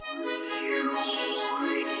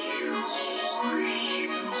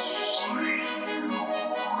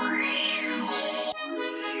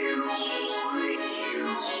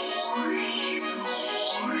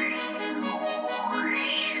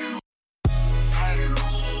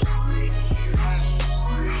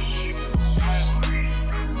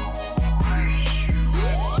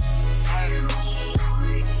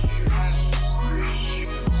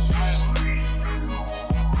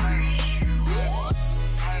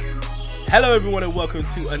Hello everyone and welcome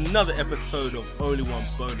to another episode of Only One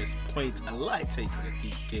Bonus Point, a light take on a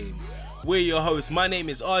deep game. We're your hosts. My name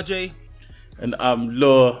is RJ. And I'm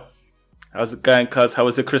Law. How's it going, cuz? How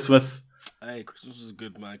was your Christmas? Hey, Christmas was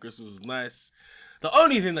good, man. Christmas was nice. The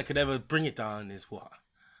only thing that could ever bring it down is what?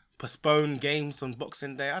 Postpone games on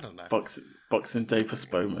Boxing Day? I don't know. Boxing Day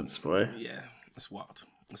postponements, boy. Yeah, it's wild.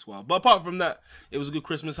 It's wild. But apart from that, it was a good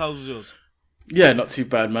Christmas. How was yours? Yeah, not too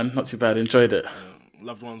bad, man. Not too bad. Enjoyed it.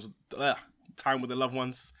 Loved ones, time with the loved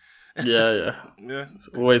ones. Yeah. Yeah. It's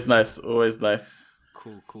always nice. Always nice.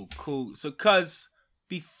 Cool. So, cuz,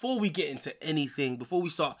 before we get into anything, before we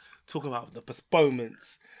start talking about the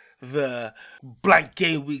postponements, the blank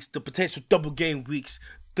game weeks, the potential double game weeks,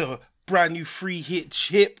 the brand new free hit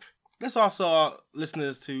chip, let's ask our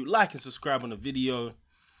listeners to like and subscribe on the video.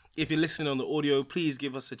 If you're listening on the audio, please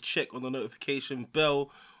give us a check on the notification bell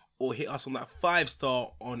or hit us on that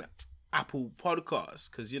 5-star on Apple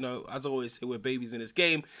Podcasts, because, you know, as I always say, we're babies in this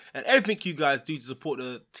game, and everything you guys do to support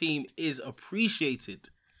the team is appreciated,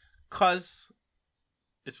 because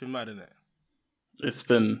it's been mad, isn't it?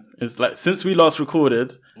 It's like since we last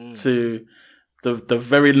recorded to the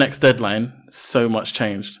very next deadline, so much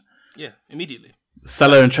changed. Yeah, immediately.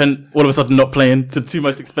 Salah and Trent all of a sudden not playing, the two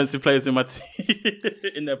most expensive players in my team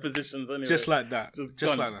in their positions anyway. Just like that. Just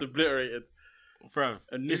gone, like just obliterated. Bro,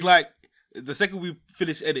 it's like the second we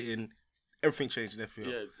finish editing, everything changed in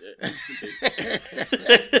FPL.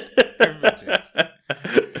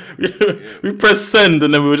 Yeah, we pressed send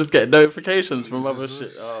and then we were just getting notifications from other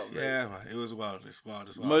shit. Oh, man, it was wild. It's wild.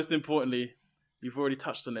 Most importantly, you've already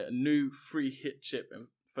touched on it, a new free hit chip. And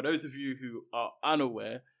for those of you who are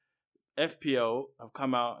unaware, FPL have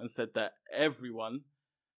come out and said that everyone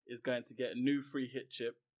is going to get a new free hit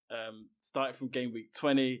chip starting from game week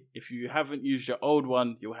 20. If you haven't used your old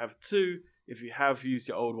one, you'll have 2. If you have used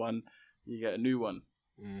your old one, you get a new one.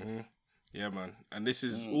 Mm-hmm. Yeah, man. And this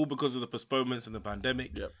is all because of the postponements and the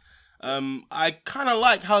pandemic. Yep. I kind of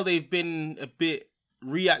like how they've been a bit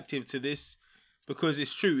reactive to this, because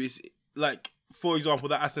it's true. It's like, for example,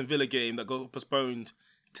 that Aston Villa game that got postponed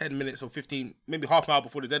 10 minutes or 15, maybe half an hour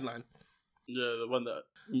before the deadline. Yeah, the one that...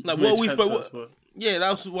 Like, what were we supposed to... Yeah,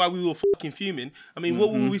 that's why we were fucking fuming. I mean,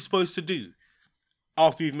 what were we supposed to do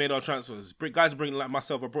after we've made our transfers? Guys bringing, like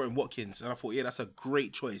myself, I brought in Watkins, and I thought, yeah, that's a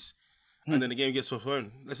great choice. And then the game gets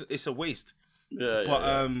postponed. It's a waste. Yeah, but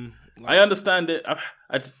I understand it.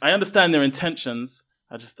 I understand their intentions.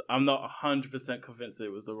 I'm not 100% convinced that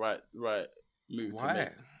it was the right move to make.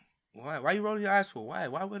 Why are you rolling your eyes for? Why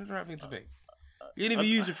wasn't it the right thing to make? You didn't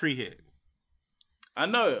even use your free hit. I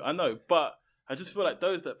know, but I just feel like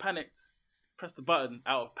those that panicked pressed the button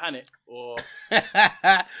out of panic, or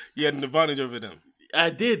you had an advantage over them.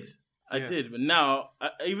 I did, but now,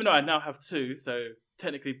 even though I now have 2, so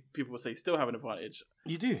technically people will say still have an advantage.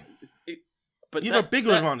 You do. But you have a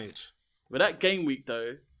bigger advantage. But that game week,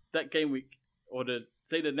 or the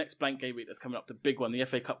next blank game week that's coming up, the big one, the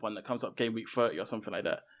FA Cup one that comes up game week 30 or something like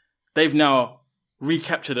that, they've now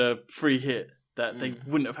recaptured a free hit that they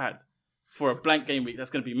wouldn't have had for a blank game week.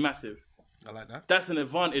 That's going to be massive. I like that. That's an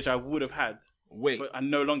advantage I would have had. Wait. But I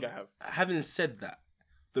no longer have. Having said that,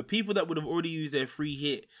 the people that would have already used their free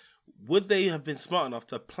hit, would they have been smart enough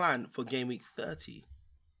to plan for game week 30?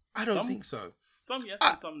 I don't think so. Some yes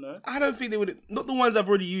and some no. I don't think they would. Not the ones that have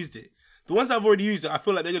already used it. The ones that have already used it, I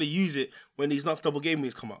feel like they're going to use it when these next double game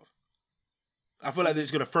weeks come up. I feel like they're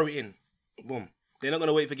just going to throw it in. Boom. They're not going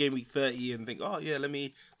to wait for game week 30 and think, oh yeah, let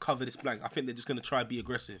me cover this blank. I think they're just going to try and be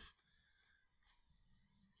aggressive.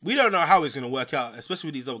 We don't know how it's going to work out, especially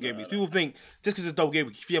with these double game weeks. People think just because it's double game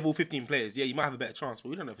week, if you have all 15 players, yeah, you might have a better chance, but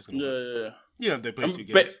we don't know if it's going to work. Yeah. You know if they play 2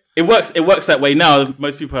 games. But it works that way now.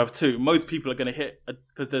 Most people have 2. Most people are going to hit,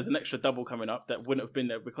 because there's an extra double coming up that wouldn't have been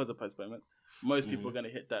there because of postponements. Most people are going to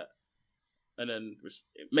hit that. And then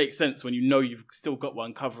it makes sense when you know you've still got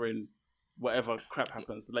one covering whatever crap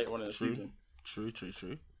happens later on in the season. True.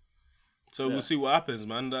 So we'll see what happens,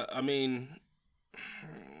 man. I mean...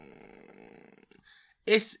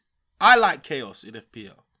 I like chaos in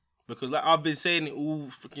FPL, because like I've been saying it all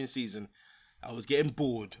freaking season, I was getting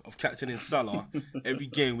bored of captaining Salah every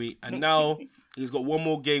game week, and now he's got one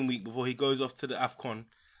more game week before he goes off to the AFCON.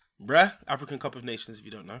 Bruh, African Cup of Nations, if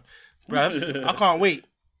you don't know. Bruh, I can't wait.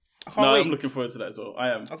 I'm looking forward to that as well.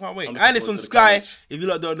 I can't wait. I'm And it's looking on forward to the Sky. coverage. If you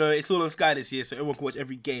lot don't know, it's all on Sky this year, so everyone can watch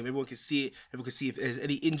every game. Everyone can see it. Everyone can see if there's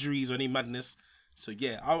any injuries or any madness. So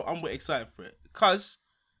yeah, I'm excited for it. Cause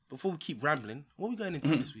before we keep rambling, what are we going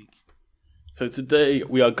into this week? So today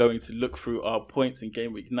we are going to look through our points in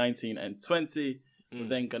game week 19 and 20. We're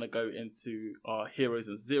then going to go into our heroes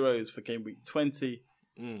and zeros for game week 20.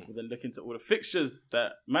 We'll then look into all the fixtures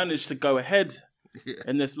that managed to go ahead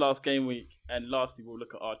in this last game week. And lastly, we'll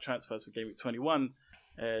look at our transfers for game week 21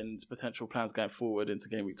 and potential plans going forward into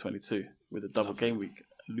game week 22 with a double game week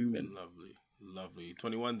looming. Lovely.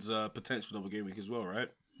 21's potential double game week as well, right?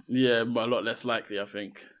 Yeah, but a lot less likely, I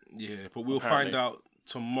think. Yeah, but we'll Apparently. find out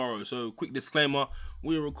tomorrow. So, quick disclaimer,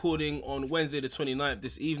 we're recording on Wednesday the 29th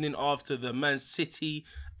this evening after the Man City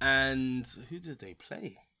and... Who did they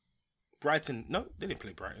play? Brighton. No, they didn't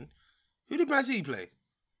play Brighton. Who did Man City play?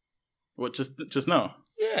 What, just now?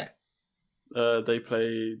 Yeah. They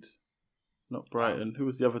played... Not Brighton. Who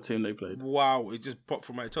was the other team they played? Wow, it just popped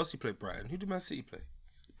from my... Chelsea played Brighton. Who did Man City play?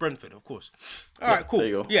 Brentford, of course. All right, cool. there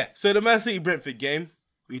you go. Yeah, so the Man City-Brentford game,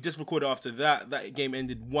 we just recorded after that. That game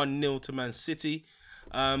ended 1-0 to Man City.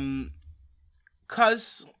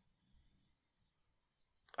 Because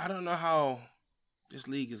I don't know how this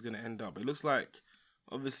league is going to end up. It looks like,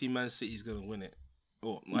 obviously, Man City is going to win it.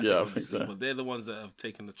 Or, I say obviously, so. But they're the ones that have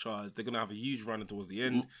taken the charge. They're going to have a huge run towards the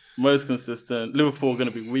end. Most consistent. Liverpool are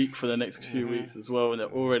going to be weak for the next few weeks as well, and they're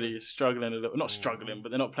already struggling a little. Not struggling, but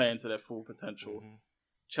they're not playing to their full potential.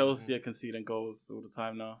 Chelsea are conceding goals all the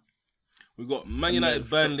time now. We've got Man United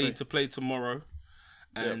Burnley to play tomorrow.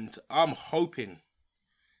 And I'm hoping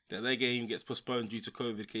that their game gets postponed due to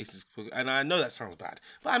COVID cases. And I know that sounds bad,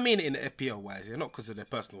 but I mean it in the FPL-wise, not because of their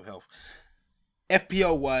personal health.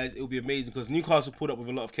 FPL-wise, it will be amazing because Newcastle pulled up with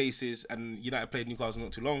a lot of cases and United played Newcastle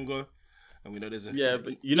not too long ago. And we know there's a... Yeah,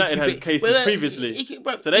 but United had cases previously.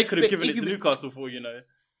 So they could have given it to Newcastle for,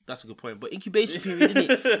 That's a good point. But incubation period,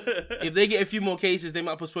 isn't it? If they get a few more cases, they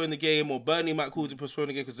might postpone the game, or Burnley might call to postpone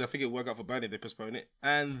the game because I think it'll work out for Burnley if they postpone it.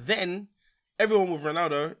 And then everyone with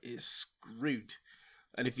Ronaldo is screwed.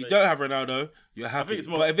 And if you don't have Ronaldo, you're happy.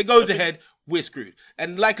 But if it goes ahead, we're screwed.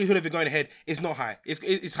 And likelihood of it going ahead is not high.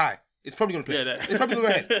 It's high. It's probably going to play. It's probably going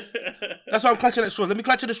to go ahead. That's why I'm clutching at straws. Let me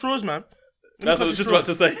clutch at the straws, man. That's what I was just about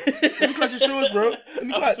to say. Let me clutch the straws, bro. Let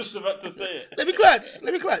me clutch. I was just about to say it. Let me clutch.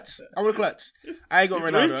 I want to clutch. I ain't got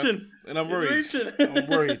Ronaldo. Reaching. And I'm worried.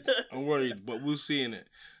 I'm worried. But we'll see in it.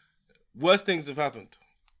 Worst things have happened.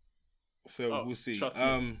 So we'll see. Trust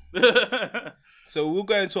me. So we'll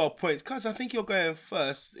go into our points. Cuz I think you're going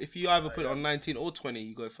first. If you either put it on 19 or 20,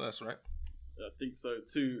 you go first, right? I think so.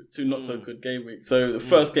 Two not so good game weeks. So the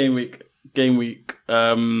first game week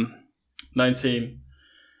 19.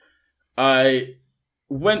 I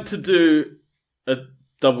went to do a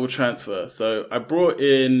double transfer. So I brought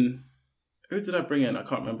in... Who did I bring in? I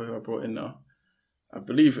can't remember who I brought in now. I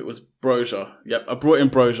believe it was Brozier. Yep, I brought in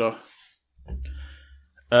Brozier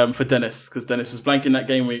for Dennis, because Dennis was blanking that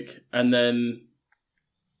game week. And then...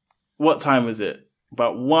 What time was it?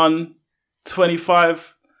 About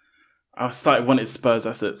 1:25. I started wanting Spurs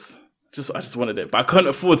assets. I just wanted it. But I couldn't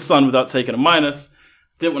afford Son without taking a minus.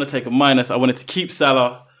 Didn't want to take a minus. I wanted to keep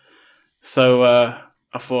Salah. So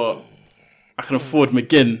I thought I can afford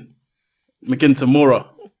McGinn to Moura.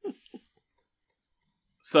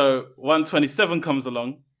 So 1:27 comes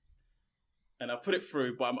along, and I put it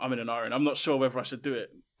through, but I'm in an iron. I'm not sure whether I should do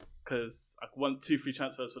it because I want 2 free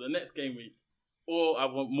transfers for the next game week, or I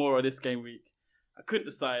want Moura this game week. I couldn't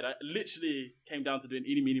decide. I literally came down to doing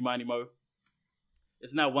eeny, meeny, miny, mo.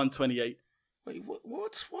 It's now 1:28. Wait,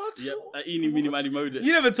 what? Yep, I eeny, meeny, miny, mo'd it.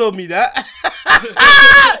 You never told me that.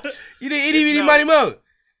 You didn't eeny, meeny, miny, mo.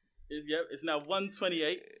 Yep, it's now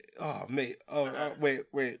 1:28. Oh, mate.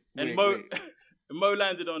 Wait. And Mo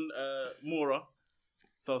landed on Moura.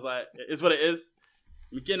 So I was like, it is what it is.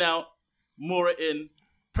 McGinn out, Moura in,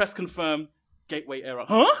 press confirm, gateway error.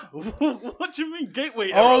 Huh? What do you mean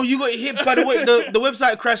gateway error? Oh, you got hit by the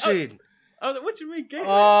website crashing. I was like, what do you mean gateway?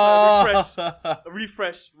 Oh. So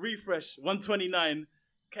refresh. 129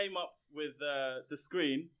 came up with the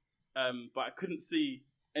screen, but I couldn't see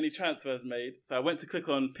any transfers made. So I went to click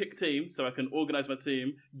on pick team so I can organize my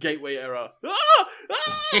team. Gateway error.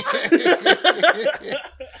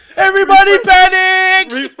 Everybody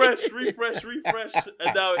panic! Refresh.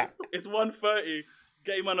 And now it's 1:30.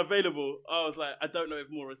 Game unavailable. I was like, I don't know if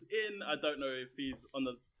Moura's in. I don't know if he's on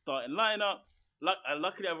the starting lineup.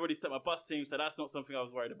 Luckily, I've already set my bus team, so that's not something I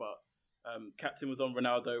was worried about. Captain was on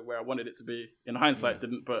Ronaldo, where I wanted it to be. In hindsight,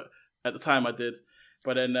 didn't, but at the time I did.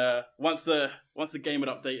 But then once the game had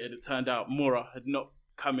updated, it turned out Moura had not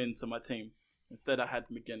come into my team. Instead, I had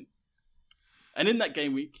McGinn. And in that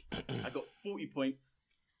game week, I got 40 points.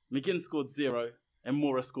 McGinn scored 0, and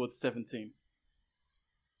Mora scored 17.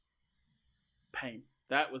 Pain.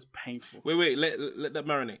 That was painful. Wait, let that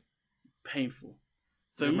marinate. Painful.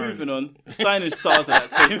 So moving on, stylish stars of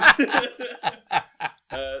that team.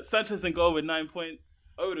 Sanchez in goal with 9 points.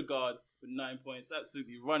 Odegaard with 9 points.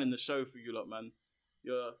 Absolutely running the show for you lot, man.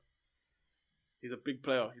 He's a big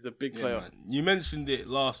player. He's a big player. Man. You mentioned it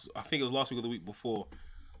I think it was last week or the week before.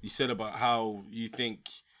 You said about how you think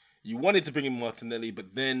you wanted to bring in Martinelli,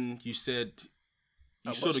 but then you said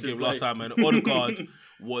you sort of gave last time, and Odegaard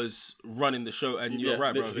was running the show. And you're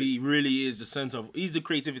right, literally. Bro. He really is the center of. He's the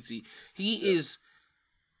creativity. He is.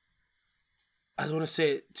 I don't want to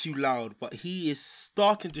say it too loud, but he is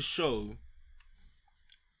starting to show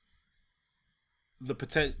the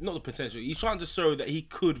potential. Not the potential. He's trying to show that he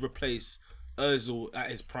could replace Ozil at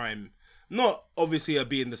his prime. Not obviously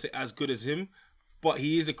being as good as him, but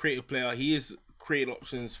he is a creative player. He is creating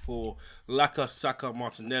options for Laka, Saka,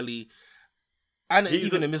 Martinelli, and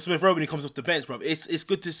even Smith Rowe when he comes off the bench, bro. It's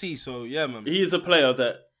good to see. So yeah, man. He is a player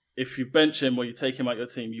that if you bench him or you take him out your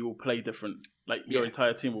team, you will play different. Like your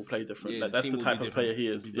entire team will play different. Yeah, that's the type of player he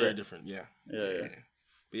is. Very different. Yeah. But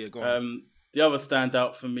yeah, go on. The other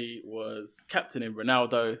standout for me was captaining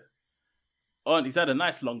Ronaldo. He's had a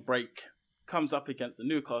nice long break. Comes up against the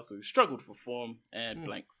Newcastle who struggled for form and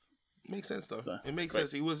blanks. Makes sense though. So, it makes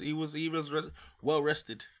sense. He was well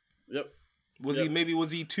rested. Yep. Was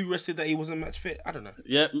he too rested that he wasn't match fit? I don't know.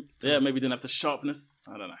 Yeah, maybe didn't have the sharpness.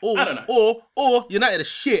 I don't know. I don't know. Or United are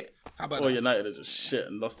shit. How about that? Or United are just shit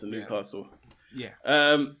and lost to Newcastle. Yeah.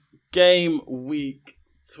 Game week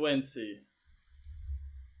 20.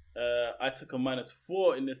 I took a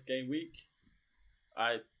 -4 in this game week.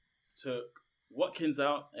 I took Watkins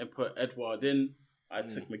out and put Edouard in. I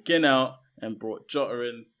took McGinn out and brought Jota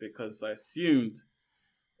in because I assumed,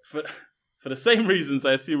 for the same reasons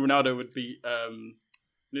I assumed Ronaldo would beat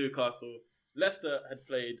Newcastle. Leicester had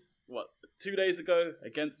played, 2 days ago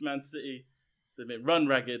against Man City. So they've been run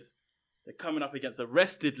ragged. They're coming up against a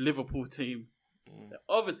rested Liverpool team. They're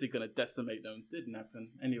obviously going to decimate them. Didn't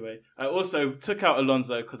happen. Anyway, I also took out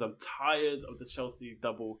Alonso because I'm tired of the Chelsea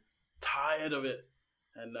double. Tired of it.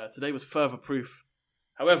 And today was further proof.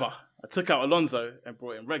 However, I took out Alonso and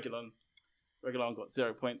brought in Reguilon. Reguilon got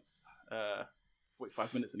 0 points.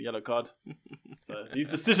 45 minutes in the yellow card. So these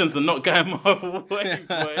decisions are not going my way,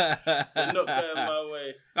 boy. They're not going my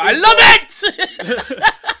way. I love it!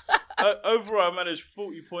 Overall, I managed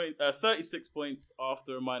 36 points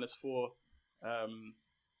after a -4.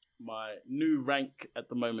 My new rank at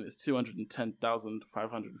the moment is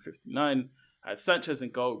 210,559. I had Sanchez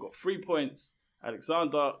in goal, got 3 points.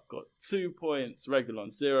 Alexander got 2 points.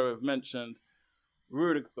 Reguilon 0, I've mentioned.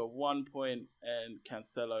 Rudiger got 1 point. And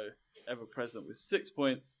Cancelo, ever present, with 6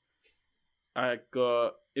 points. I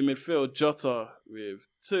got in midfield Jota with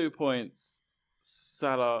 2 points.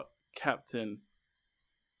 Salah, captain,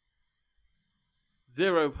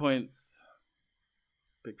 0 points.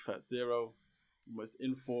 Big fat 0. Most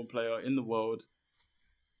informed player in the world.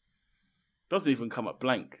 Doesn't even come up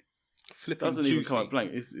blank. Flipping doesn't juicy. Even come up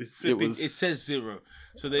blank. It says 0.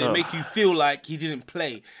 So then it makes you feel like he didn't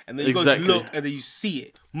play. And then you go to look and then you see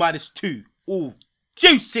it. -2. Ooh,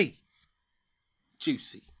 juicy.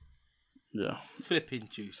 Juicy. Yeah. Flipping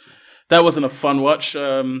juicy. That wasn't a fun watch.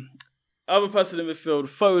 Other person in midfield,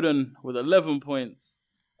 Foden with 11 points.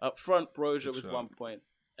 Up front, Broja with 1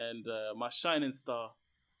 point. And my shining star,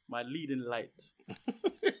 my leading light,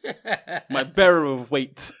 my bearer of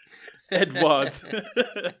weight, Edouard,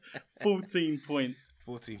 14 points.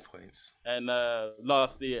 14 points. And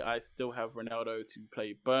lastly, I still have Ronaldo to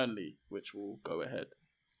play Burnley, which will go ahead.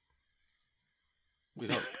 We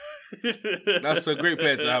hope. That's a great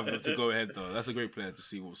player to have to go ahead, though. That's a great player to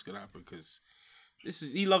see what's going to happen because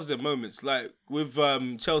he loves their moments. Like with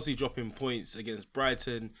Chelsea dropping points against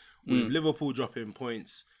Brighton, with Liverpool dropping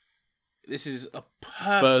points. This is a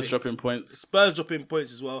perfect... Spurs dropping points. Spurs dropping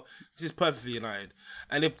points as well. This is perfect for United.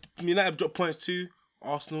 And if United drop points too,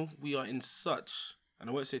 Arsenal, we are in such, and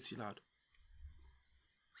I won't say it too loud,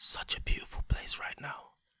 such a beautiful place right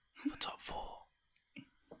now for top 4.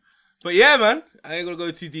 But yeah, man, I ain't going to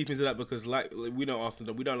go too deep into that because we know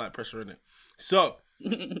Arsenal, we don't like pressure in it. So,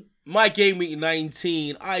 my game week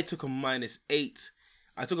 19, I took a -8.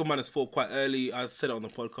 I took a -4 quite early. I said it on the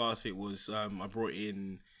podcast. It was, I brought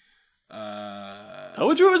in... I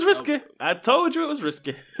told you it was risky. It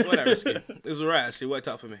wasn't risky. It was alright actually. It worked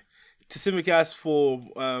out for me. Tsimikas for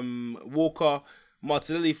Walker,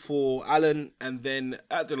 Martinelli for Allen, and then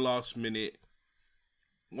at the last minute,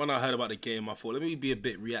 when I heard about the game, I thought, let me be a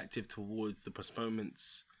bit reactive towards the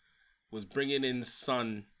postponements. Was bringing in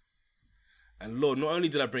Son. And Lord, not only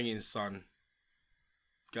did I bring in Son,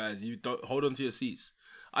 guys, you don't hold on to your seats.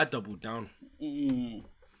 I doubled down.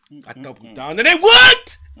 I doubled down and it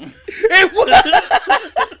worked! It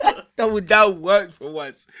worked! Double down worked for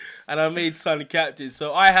once. And I made Son captain.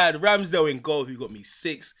 So I had Ramsdale in goal, who got me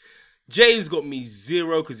 6. James got me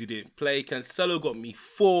 0 because he didn't play. Cancelo got me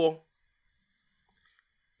 4.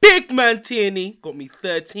 Big man Tierney got me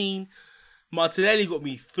 13. Martinelli got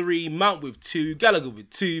me 3. Mount with 2. Gallagher with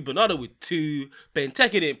 2. Bernardo with 2.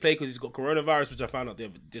 Benteke didn't play because he's got coronavirus, which I found out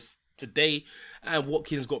just today. And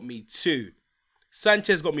Watkins got me 2.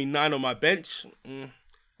 Sanchez got me 9 on my bench. And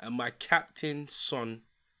my captain, Son,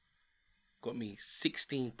 got me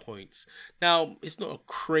 16 points. Now, it's not a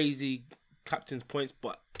crazy captain's points,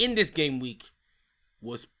 but in this game week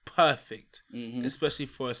was perfect, especially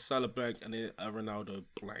for a Salah blank and a Ronaldo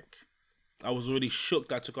blank. I was already shook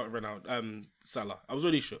that I took out Salah. I was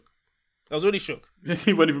already shook.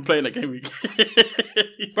 He wasn't even playing that game week.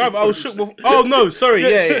 Bro, I was shook. Oh no, sorry,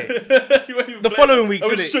 yeah. The following weeks,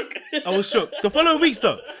 I was shook. The following weeks,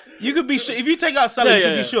 though, you could be shook. If you take out Salah, you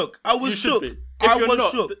should be shook. I was shook.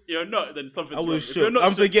 You're not, then something's wrong. I was shook.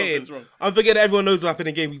 I'm forgetting everyone knows what happened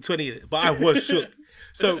in game week 20, but I was shook.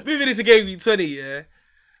 So moving into game week 20, yeah,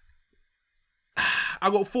 I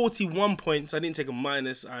got 41 points. I didn't take a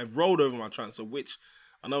minus. I rolled over my transfer, which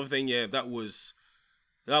another thing, yeah, that was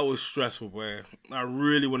stressful, where I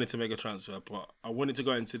really wanted to make a transfer, but I wanted to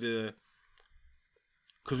go into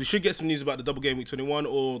because we should get some news about the double game week 21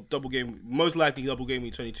 or most likely double game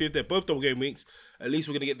week 22. If they're both double game weeks, at least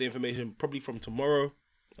we're going to get the information probably from tomorrow.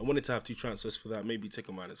 I wanted to have 2 transfers for that, maybe take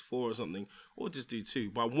a -4 or something, or just do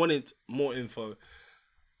 2, but I wanted more info.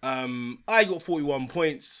 I got 41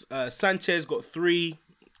 points. Sanchez got 3.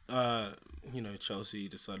 Chelsea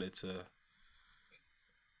decided to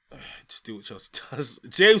just do what Chelsea does.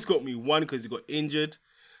 James got me 1 because he got injured.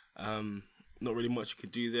 Not really much you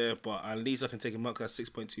could do there, but at least I can take him out because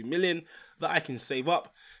that's 6.2 million that I can save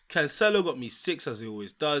up. Cancelo got me 6 as he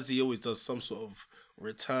always does. He always does some sort of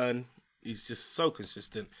return. He's just so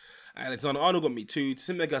consistent. Alexander-Arnold got me 2.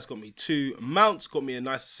 Simmegas got me 2. Mount got me a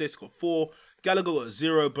nice assist, got 4. Gallagher got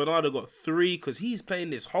 0. Bernardo got 3 because he's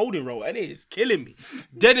playing this holding role and it is killing me.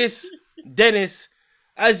 Dennis,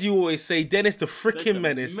 as you always say, Dennis the freaking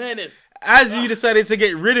menace. As you decided to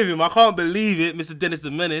get rid of him, I can't believe it. Mr. Dennis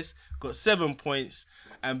the Menace got 7 points.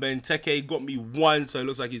 And Benteke got me 1. So it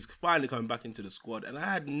looks like he's finally coming back into the squad. And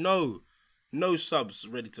I had no subs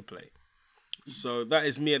ready to play. So that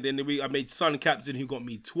is me at the end of the week. I made Son captain, who got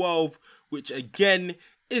me 12. Which again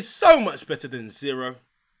is so much better than 0.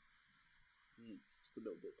 Just a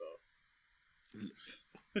little bit better.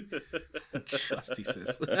 Trusty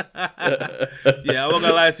sis. Yeah, I'm not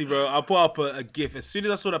gonna lie to you, bro. I put up a gif as soon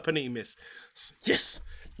as I saw that penalty miss. Yes,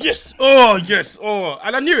 oh yes, oh,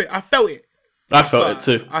 and I knew it. I felt it. I felt it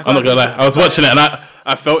too. I'm not gonna lie. I was watching it and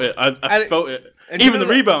I felt it. I felt it. Even the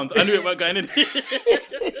rebound, I knew it weren't going in.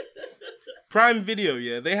 Prime Video,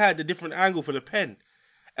 yeah, they had a different angle for the pen,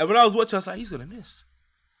 and when I was watching, I was like, he's gonna miss.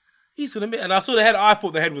 And I saw the head. I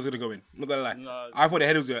thought the head was gonna go in. I'm not gonna lie. No. I thought the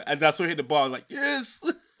head was gonna, and I saw it hit the bar. I was like, yes.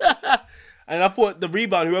 And I thought the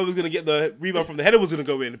rebound, whoever was gonna get the rebound from the header, was gonna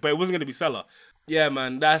go in, but it wasn't gonna be Salah. Yeah,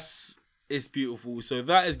 man, it's beautiful. So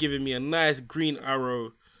that is giving me a nice green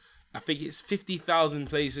arrow. I think it's 50,000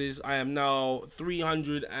 places. I am now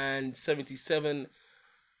 377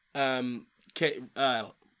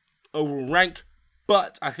 overall rank,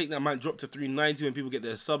 but I think that might drop to 390 when people get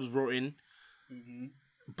their subs brought in. Mm-hmm.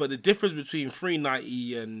 But the difference between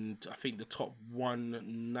 390 and I think the top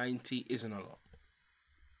 190 isn't a lot.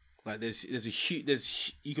 Like there's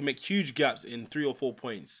you can make huge gaps in 3 or 4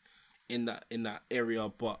 points in that area,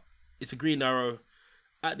 but it's a green arrow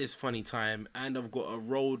at this funny time, and I've got a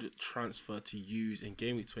rolled transfer to use in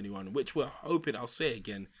game week 21, which we're hoping, I'll say it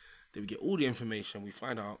again, that we get all the information. We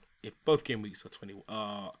find out if both game weeks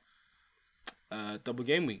are double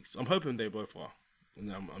game weeks. I'm hoping they both are,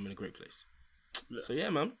 and I'm in a great place. Yeah. So yeah,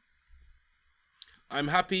 man. I'm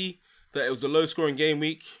happy that it was a low-scoring game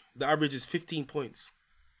week. The average is 15 points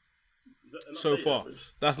so far.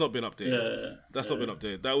 Average? That's not been updated. Yeah, That's not been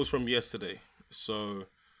updated. That was from yesterday. So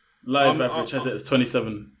live average has it as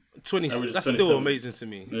 27. 20. That's 27. Still amazing to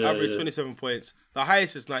me. Average 27 points. The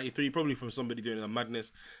highest is 93, probably from somebody doing a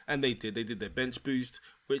madness. And they did their bench boost,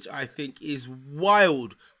 which I think is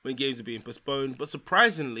wild when games are being postponed. But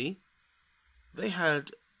surprisingly, they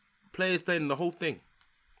had players playing the whole thing.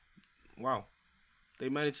 Wow. They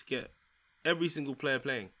managed to get every single player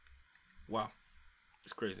playing. Wow.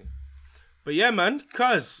 It's crazy. But yeah, man,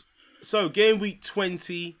 cuz So game week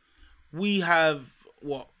 20, we have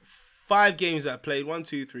what 5 games that are played. 1,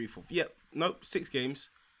 2, 3, 4. Yep, nope, 6 games.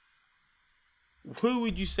 Who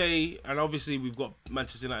would you say? And obviously we've got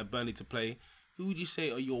Manchester United, Burnley to play. Who would you say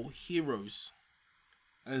are your heroes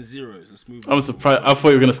and zeros? Let's move on. I'm surprised. I thought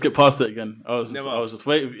you were gonna skip past it again. I was just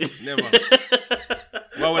waiting. Never.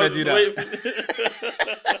 Why would I do that?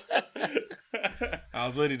 I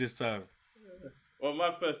was ready this time. Well,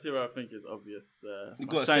 my first hero, I think, is obvious. You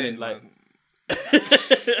got shining it, light.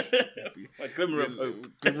 My glimmer of hope.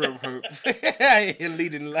 Glimmer of hope. Your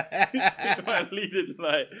leading light. My leading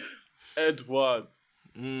light, Edward.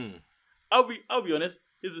 I'll be honest.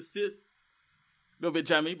 His assists, a little bit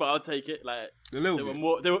jammy, but I'll take it. Like there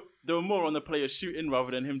were more on the player shooting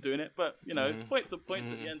rather than him doing it. But points are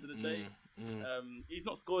points at the end of the day. He's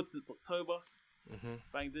not scored since October.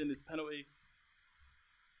 Banged in his penalty.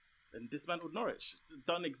 And dismantled Norwich.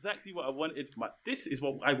 Done exactly what I wanted. This is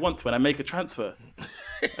what I want when I make a transfer.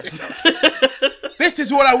 This is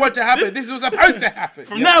what I want to happen. This was supposed to happen.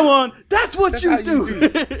 From now on, that's what you do.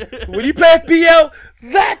 When you play FPL,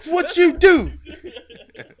 that's what you do.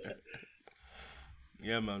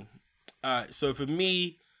 Yeah, man. Alright, so for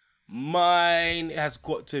me, mine has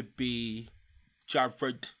got to be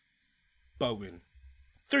Jared Bowen.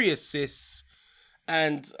 3 assists.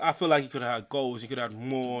 And I feel like he could have had goals. He could have had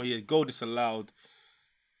more. He had goal disallowed.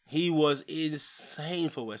 He was insane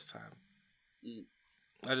for West Ham.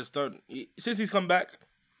 I just don't... Since he's come back,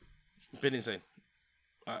 been insane.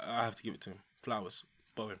 I have to give it to him. Flowers.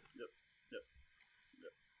 Bowen. Yep.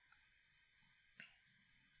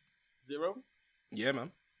 0? Yeah,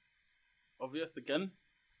 man. Obvious again.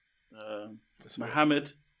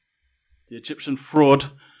 Mohammed, the Egyptian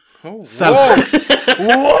fraud. Oh, Salah.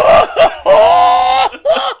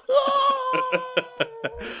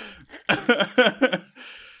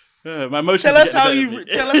 My emotions. Tell us how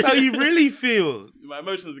you really feel. My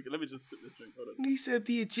emotions. Let me just sip this drink. Hold on. He said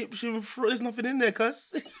the Egyptian fraud. There's nothing in there,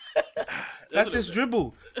 cuz. That's his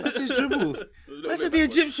dribble. I said the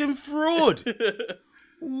Egyptian fraud.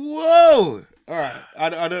 Whoa! All right, I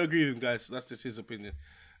don't agree with him, guys. That's just his opinion.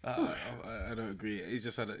 I don't agree. He's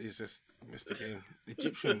just missed the game.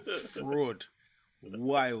 Egyptian fraud,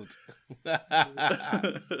 wild.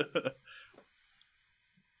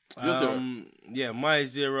 Your 0. Yeah, my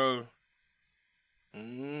 0.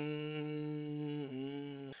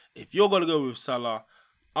 If you're gonna go with Salah,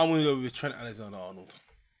 I'm gonna go with Trent Alexander-Arnold.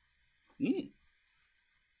 I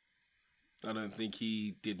don't think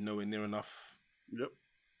he did nowhere near enough. Yep.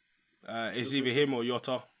 It's either him or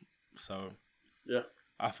Jota. So yeah,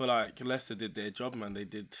 I feel like Leicester did their job, man. They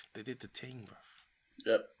did the thing, bruv.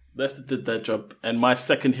 Yep. Leicester did their job, and my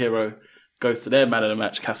second hero goes to their man of the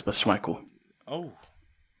match, Kasper Schmeichel. Oh.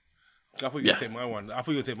 I thought you were going to take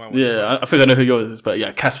my one. Yeah, I think I know who yours is, but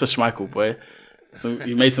yeah, Kasper Schmeichel, boy. So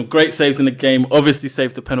he made some great saves in the game. Obviously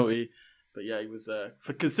saved the penalty, but yeah, he was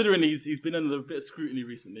for considering he's been under a bit of scrutiny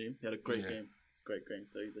recently. He had a great game.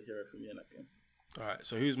 So he's a hero for me in that game. All right,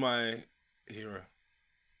 so who's my hero?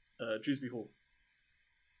 Dewsbury Hall.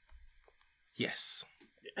 Yes.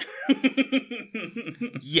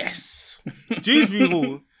 Yes. Dewsbury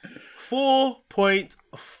Hall,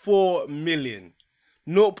 4.4 million.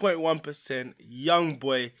 0.1%, young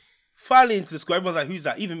boy, finally into the squad. Everyone's like, who's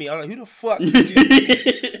that? Even me, I was like, who the fuck is this,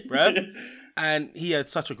 bruh? And he had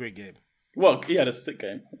such a great game. Well, he had a sick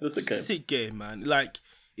game. Sick game, man. Like,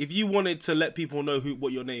 if you wanted to let people know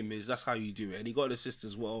what your name is, that's how you do it. And he got an assist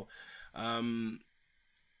as well. And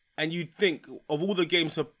you'd think, of all the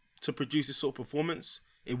games to produce this sort of performance,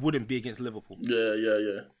 it wouldn't be against Liverpool.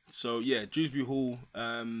 Yeah. So, yeah, Dewsbury Hall,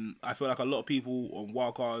 I feel like a lot of people on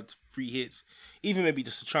wildcard, free hits, even maybe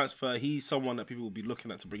just a transfer, he's someone that people will be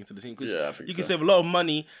looking at to bring into the team. Because you can save a lot of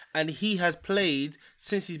money, and he has played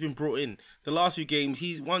since he's been brought in. The last few games,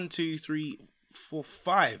 he's 1, 2, 3, 4,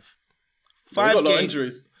 5. 5 got a lot games. of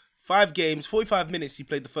injuries. 5 games, 45 minutes he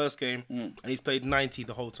played the first game, and he's played 90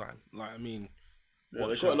 the whole time. Like, I mean... Yeah,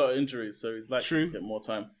 they've got a lot of injuries, so he's likely to get more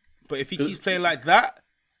time. But if he keeps playing like that,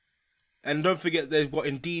 and don't forget they've got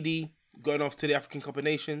Ndidi going off to the African Cup of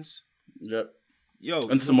Nations. Yep. Yo.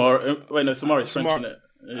 And Samara. Samari's French, isn't it?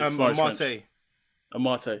 Amate.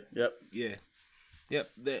 Amate, yep. Yeah.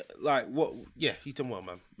 Yep. He's done well,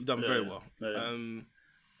 man. He's done very well.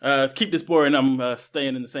 To keep this boring, I'm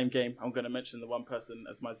staying in the same game. I'm going to mention the one person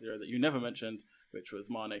as my 0 that you never mentioned, which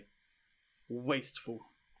was Mane. Wasteful.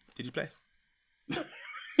 Did he play?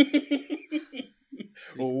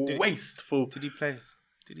 Wasteful. Did he play?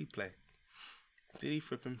 Did he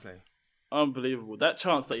flipping play? Unbelievable. That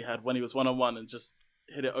chance that he had when he was 1-on-1 and just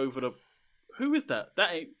hit it over the... Who is that?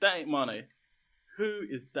 That ain't Mane. Who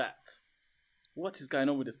is that? what is going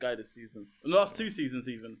on with this guy this season? In the last 2 seasons,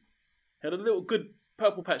 even he had a little good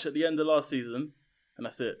purple patch at the end of last season, and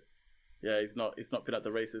that's it. Yeah, he's not been at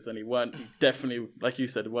the races, and he definitely, like you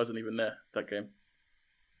said, wasn't even there that game.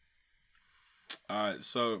 Alright,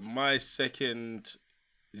 so my second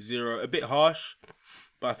 0, a bit harsh,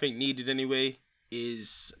 but I think needed anyway,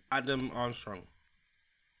 is Adam Armstrong.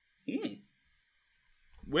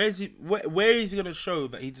 Where is he going to show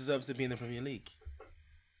that he deserves to be in the Premier League?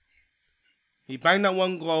 He banged that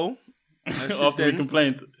one goal after we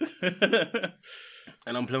complained.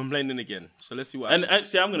 And I'm complaining again. So let's see what happens. And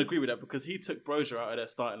actually, I'm going to agree with that because he took Brozier out of their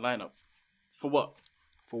starting lineup. For what?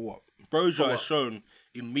 Brozier has shown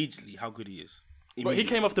immediately how good he is. But he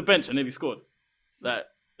came off the bench and nearly scored. That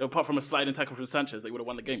apart from a sliding tackle from Sanchez, they would have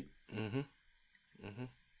won the game.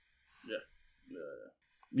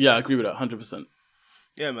 Yeah, I agree with that 100%.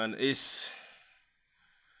 Yeah, man. It's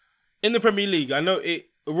in the Premier League. I know it.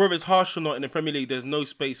 Whether it's harsh or not, in the Premier League, there's no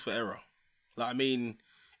space for error. Like, I mean,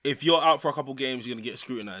 if you're out for a couple games, you're gonna get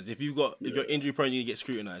scrutinized. If you're injury prone, you get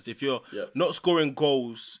scrutinized. If you're not scoring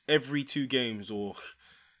goals every 2 games or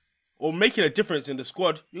making a difference in the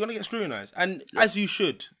squad, you're gonna get scrutinized. And as you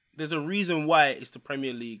should. There's a reason why it's the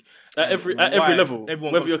Premier League at every level.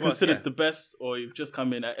 Whether you're considered the best or you've just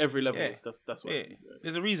come in at every level, that's what. It is.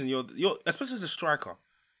 There's a reason you're especially as a striker.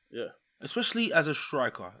 Yeah. Especially as a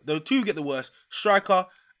striker, the 2 get the worst: striker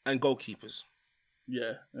and goalkeepers.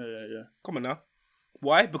 Yeah. Come on now.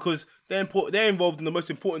 Why? Because they're involved in the most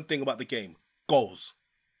important thing about the game: goals.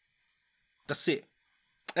 That's it.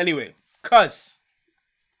 Anyway, cuz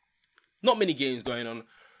not many games going on.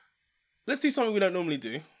 Let's do something we don't normally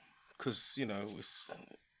do. Because, it's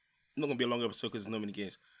not going to be a long episode because there's not many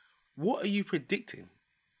games. What are you predicting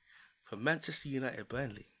for Manchester United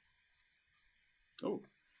Burnley? Oh,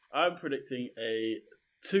 I'm predicting a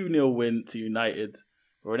 2-0 win to United.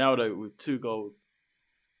 Ronaldo with 2 goals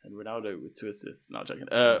and Ronaldo with 2 assists. No, I'm joking.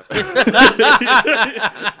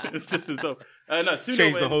 Assist himself. No, 2-0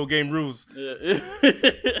 Change win. the whole game rules.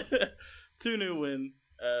 2-0 win.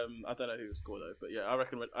 I don't know who will score though, but yeah, I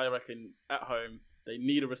reckon at home they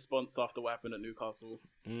need a response after what happened at Newcastle.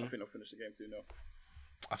 I think they'll finish the game 2-0.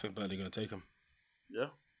 I think Burnley are going to take them. Yeah.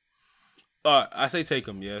 I say take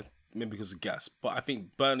them, yeah, maybe because of gas, but I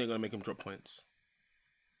think Burnley are going to make them drop points.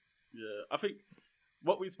 Yeah, I think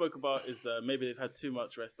what we spoke about is maybe they've had too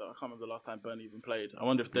much rest. I can't remember the last time Burnley even played. I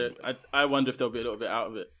wonder if I wonder if they'll be a little bit out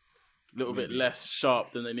of it. A little bit less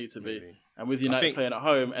sharp than they need to be. And with United playing at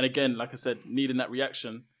home, and again, like I said, needing that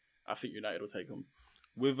reaction, I think United will take them.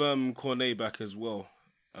 With Cornet back as well.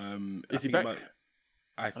 Is he back?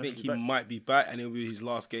 I think he might be back, and it'll be his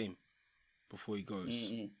last game before he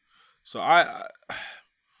goes. So I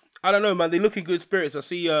don't know, man. They look in good spirits. I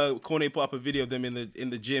see Cornet put up a video of them in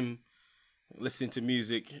the gym, listening to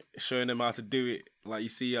music, showing them how to do it. Like you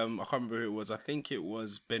see, I can't remember who it was. I think it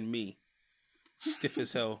was Ben Mee, stiff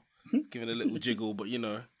as hell. Giving a little jiggle, but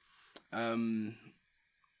I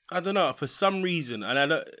don't know, for some reason,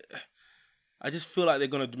 and I just feel like they're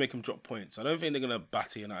gonna make them drop points. I don't think they're gonna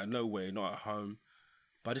batter United, no way, not at home.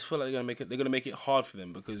 But I just feel like they're gonna make it hard for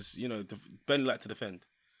them because Burnley like to defend,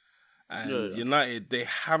 and United, they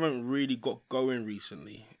haven't really got going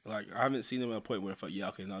recently. Like I haven't seen them at a point where I thought,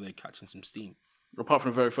 okay, now they're catching some steam. Apart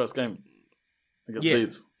from the very first game. Against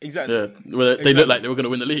Leeds. Exactly. Yeah, where they looked like they were going to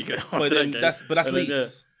win the league. But that's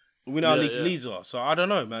Leeds. We know how Leeds are. So I don't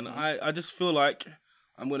know, man. I just feel like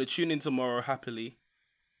I'm going to tune in tomorrow happily.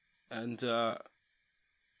 And, I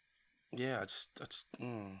don't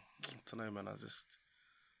know, man. I just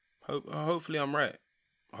hopefully I'm right.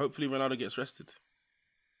 Hopefully Ronaldo gets rested.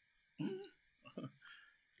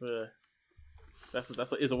 Yeah.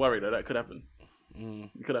 That's a worry, though. That could happen.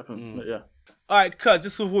 It could happen, but yeah. All right, cuz,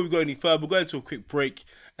 just before we go any further, we'll go into a quick break,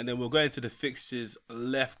 and then we'll go into the fixtures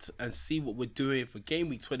left and see what we're doing for game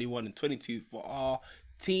week 21 and 22 for our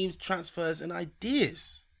teams, transfers, and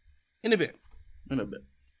ideas. In a bit.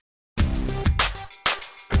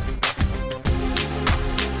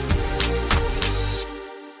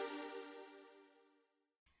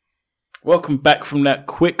 Welcome back from that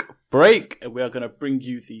quick break, and we are going to bring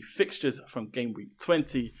you the fixtures from game week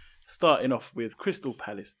 20. Starting off with Crystal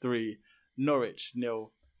Palace 3, Norwich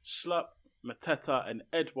 0, Schlupp, Mateta and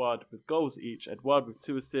Edouard with goals each. Edouard with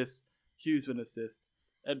 2 assists, Hughes with an assist,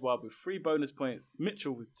 Edouard with 3 bonus points,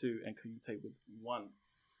 Mitchell with 2 and Kouyaté with 1. What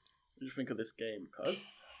do you think of this game,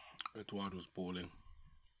 cuz? Edouard was balling.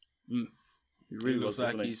 He really looks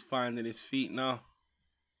like he's finding his feet now.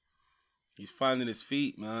 He's finding his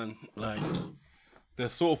feet, man. Like, the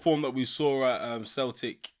sort of form that we saw at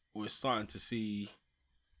Celtic, we're starting to see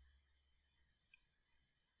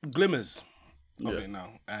glimmers of it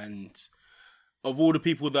now, and of all the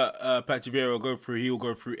people that Patrick Vieira will go through, he will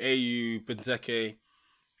go through AU, Benteke,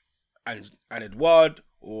 and Edouard,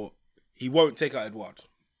 or he won't take out Edouard.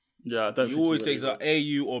 Yeah, I don't. He think always will takes either. out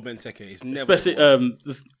AU or Benteke. It's never Especially Edouard.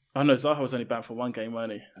 I know Zaha was only banned for one game,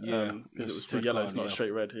 weren't he? Yeah, because it was 2 red yellows, card, not yeah. a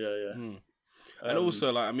straight red. Yeah. And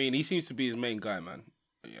also, like, I mean, he seems to be his main guy, man.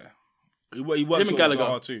 Yeah, he works Him with and Gallagher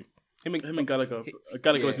Zaha too. Him and Gallagher.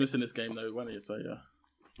 Gallagher was yeah. missing this game though, wasn't he? So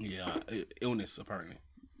Yeah, illness apparently.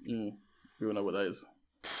 we all know what that is.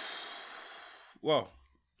 Well,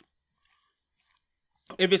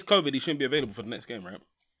 if it's COVID, he shouldn't be available for the next game, right?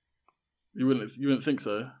 You wouldn't think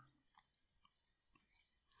so.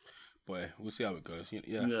 Boy, we'll see how it goes. Yeah.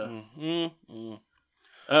 Yeah. Yeah,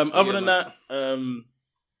 Other than that,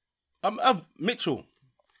 Mitchell,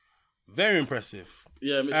 very impressive.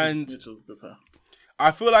 yeah, And- Mitchell's a good player.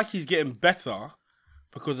 I feel like he's getting better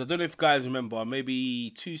because I don't know if guys remember,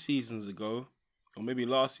 maybe 2 seasons ago, or maybe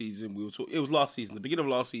last season, it was last season, the beginning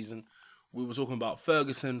of last season, we were talking about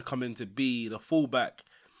Ferguson coming to be the fullback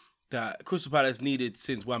that Crystal Palace needed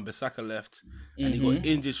since Wan-Bissaka left, and he got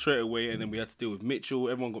injured straight away, and then we had to deal with Mitchell.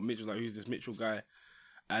 Everyone got Mitchell, like, who's this Mitchell guy?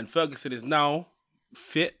 And Ferguson is now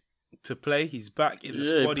fit to play. He's back in the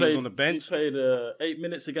squad. He was on the bench. He played 8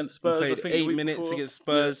 minutes against Spurs. He played I think 8 the week minutes before. against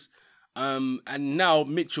Spurs. And now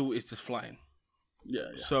Mitchell is just flying.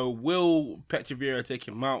 Yeah. So will Petr Vieira take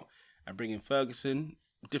him out and bring in Ferguson?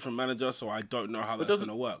 Different manager, so I don't know how that's going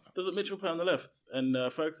to work. Doesn't Mitchell play on the left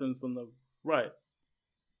and Ferguson's on the right?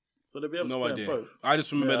 So they'll be able to No play idea. on both. I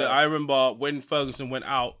just remember that. I remember when Ferguson went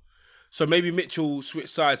out. So maybe Mitchell switched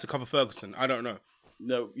sides to cover Ferguson. I don't know.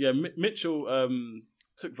 No, yeah, Mitchell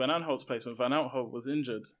took Van Aanholt's place when Van Aanholt was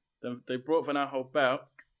injured. Then they brought Van Aanholt back,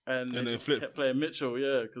 and they just kept playing Mitchell.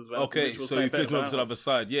 Yeah, because so he flipped him over to the other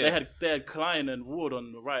side. Yeah, they had Klein and Ward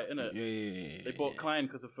on the right, innit? Yeah. They bought Klein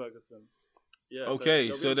because of Ferguson. Yeah.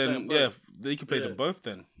 Okay, so then they can play them both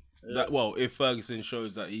then. Yeah. If Ferguson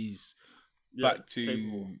shows that he's back to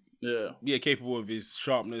capable. capable of his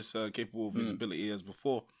sharpness, capable of his ability as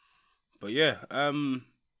before. But yeah,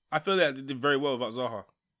 I feel that they did very well without Zaha.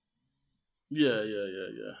 Yeah.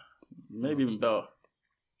 Maybe even better.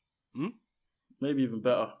 Maybe even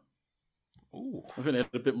better. Ooh, I think they had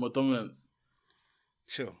a bit more dominance.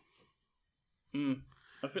 chill. I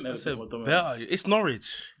think they had a bit more dominance. Better. It's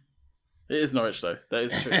Norwich. It is Norwich though. That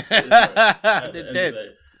is true. They're dead.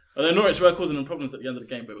 Although Norwich were causing them problems at the end of the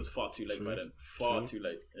game, but it was far too late by then. Far too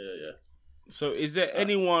late. Yeah. So is there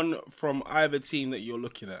anyone from either team that you're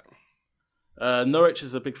looking at? Norwich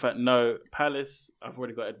is a big fat no. Palace, I've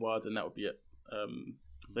already got Edwards, and that would be it.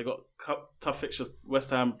 They got tough fixtures: West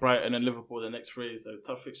Ham, Brighton, and Liverpool. The next 3, so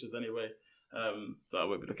tough fixtures anyway. So I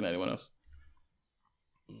won't be looking at anyone else.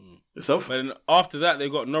 Yourself? But then after that, they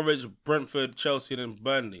got Norwich, Brentford, Chelsea, and then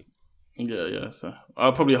Burnley. Yeah. So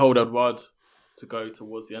I'll probably hold Edwards to go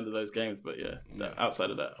towards the end of those games, but outside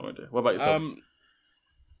of that, I won't do. What about yourself?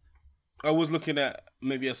 I was looking at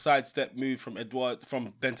maybe a sidestep move from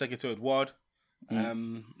Benteke to Edouard.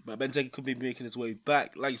 But Benteke could be making his way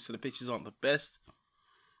back. Like you said, the pitches aren't the best.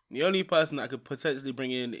 The only person that I could potentially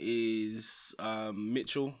bring in is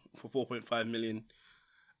Mitchell for 4.5 million.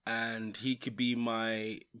 And he could be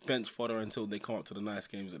my bench fodder until they come up to the nice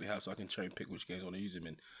games that they have, so I can cherry pick which games I want to use him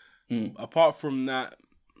in. Apart from that,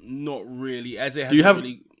 not really. Do you have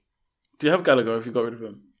Gallagher? If you got rid of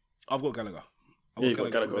him, I've got Gallagher. You've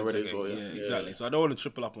got Gallagher already as well. Yeah, exactly. So I don't want to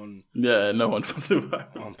triple up on. Yeah, no one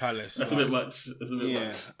on Palace. That's a bit much.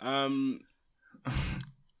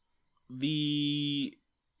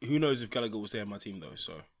 Who knows if Gallagher will stay on my team though?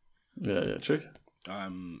 So yeah, true.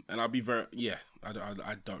 And I'll be I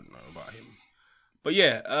don't know about him, but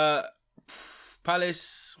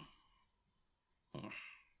Palace.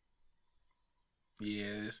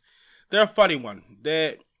 Yes, they're a funny one.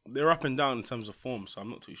 They're up and down in terms of form, so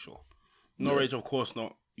I'm not too sure. Norwich, of course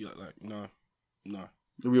not. No.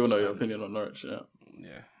 We all know your opinion on Norwich.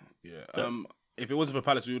 Yeah. If it wasn't for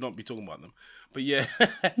Palace, we would not be talking about them. But yeah,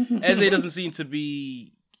 Eze doesn't seem to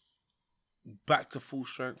be back to full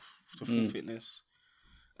strength, to full fitness.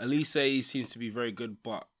 Elise seems to be very good,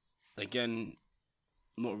 but again,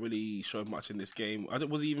 not really showing much in this game.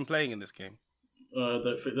 Was he even playing in this game?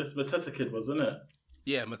 This Mateta kid was, isn't it?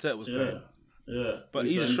 Yeah, Mateta was playing. Yeah. But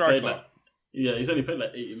he's a striker. He's only played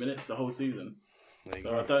 80 minutes the whole season.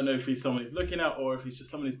 So I don't know if he's someone he's looking at or if he's just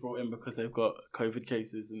someone he's brought in because they've got COVID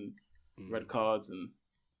cases and red cards, and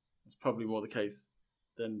it's probably more the case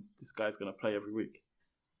than this guy's going to play every week,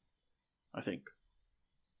 I think.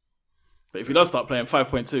 But if he does start playing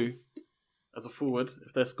 5.2 as a forward,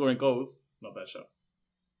 if they're scoring goals, not a bad shot.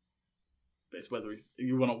 But it's whether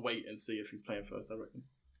you want to wait and see if he's playing first, I reckon.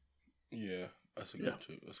 Yeah. That's a good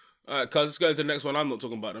tweet. All right, cuz let's go into the next one. I'm not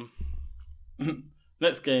talking about them.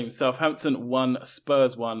 Next game, Southampton 1,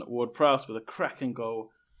 Spurs 1. Ward-Prowse with a cracking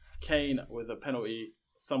goal. Kane with a penalty.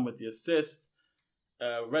 Son with the assist.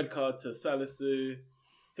 Red card to Salisu.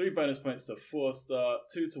 3 bonus points to Forster.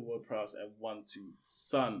 2 to Ward-Prowse and 1 to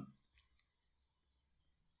Son.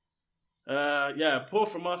 Poor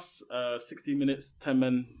from us. 60 minutes, 10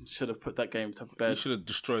 men. Should have put that game to bed. You should have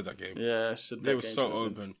destroyed that game. Yeah, They were so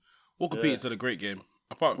open. Walker Peters had a great game.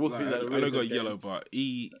 Apart, I know he got yellow, but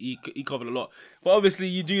he covered a lot. But obviously,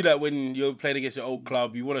 you do that when you're playing against your old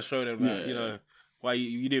club. You want to show them that, you know, why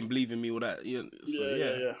you didn't believe in me or that.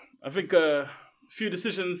 Yeah. I think a few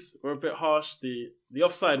decisions were a bit harsh. The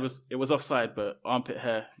offside was offside, but armpit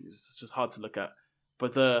hair is just hard to look at.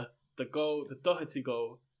 But the goal, the Doherty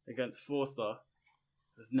goal against Forster,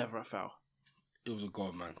 was never a foul. It was a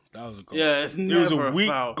goal, man. That was a goal. Yeah, it was a weak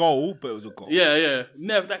goal, but it was a goal. Yeah.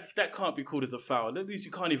 Never. That can't be called as a foul. At least you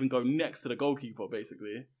can't even go next to the goalkeeper,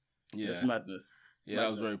 basically. Yeah. It's madness. Yeah, that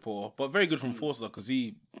was very poor. But very good from Forster because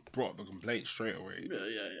he brought up a complaint straight away.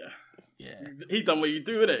 Yeah. He done what you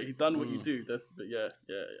do, innit? He done what you do. Yeah.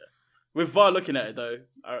 With VAR looking at it, though,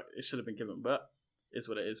 it should have been given, but it's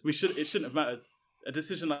what it is. It shouldn't have mattered. A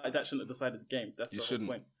decision like that shouldn't have decided the game. That's the whole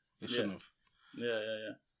point. It shouldn't have.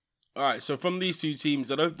 Yeah. All right, so from these two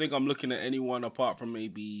teams, I don't think I'm looking at anyone apart from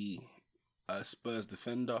maybe a Spurs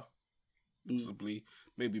defender, possibly.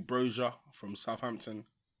 Maybe Broja from Southampton.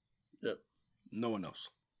 Yep. No one else.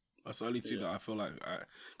 That's the only two that I feel like... Because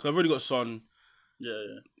I've already got Son.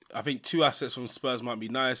 Yeah. I think 2 assets from Spurs might be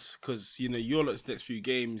nice because, you know, your next few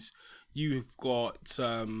games, you've got...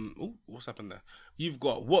 what's happened there? You've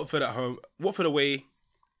got Watford at home, Watford away,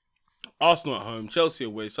 Arsenal at home, Chelsea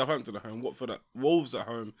away, Southampton at home, Wolves at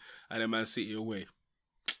home, and then Man City away.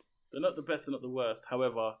 They're not the best, they're not the worst.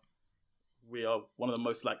 However, we are one of the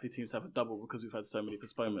most likely teams to have a double because we've had so many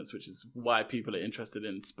postponements, which is why people are interested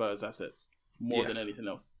in Spurs assets more than anything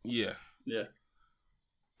else. Yeah.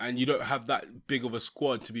 And you don't have that big of a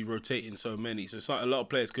squad to be rotating so many. So it's like a lot of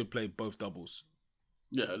players could play both doubles.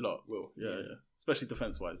 Yeah, a lot will. Yeah. Especially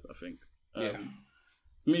defense-wise, I think.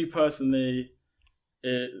 Me personally,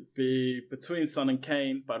 it'd be between Son and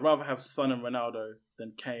Kane, but I'd rather have Son and Ronaldo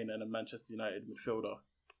than Kane and a Manchester United midfielder,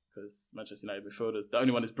 because Manchester United midfielders, the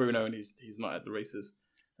only one is Bruno, and he's not at the races.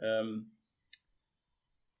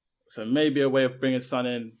 So maybe a way of bringing Son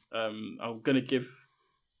in. I'll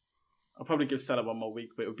probably give Salah one more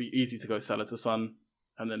week, but it would be easy to go Salah to Son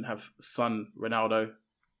and then have Son Ronaldo.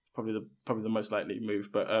 Probably the most likely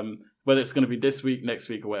move, but whether it's going to be this week, next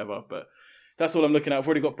week, or whatever, but. That's all I'm looking at. I've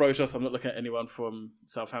already got Broja, so I'm not looking at anyone from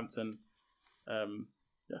Southampton.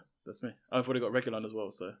 That's me. I've already got Reguilon as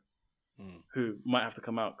well, so who might have to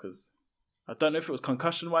come out because I don't know if it was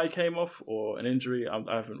concussion why he came off or an injury. I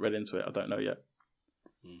haven't read into it. I don't know yet.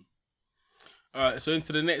 All right, so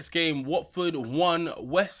into the next game. Watford won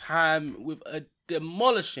West Ham with a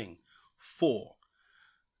demolishing 4.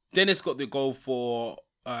 Dennis got the goal for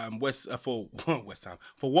West Ham.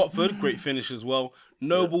 For Watford, great finish as well.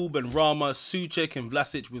 Noble, Benrahma, Souček and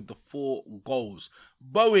Vlasic with the 4 goals.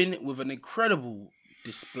 Bowen with an incredible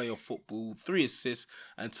display of football, 3 assists,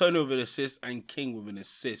 Antonio with an assist and King with an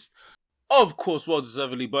assist. Of course,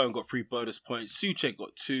 well-deservedly, Bowen got 3 bonus points, Souček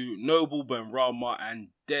got 2, Noble, Benrahma and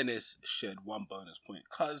Dennis shared 1 bonus point.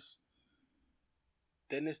 Cuz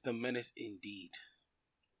Dennis the Menace indeed.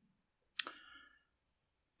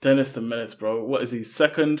 Dennis the Menace, bro. What is he?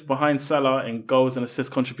 Second behind Salah in goals and assist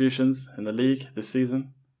contributions in the league this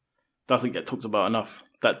season. Doesn't get talked about enough.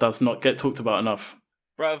 That does not get talked about enough.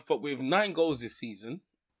 Bruv, but with 9 goals this season,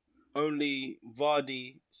 only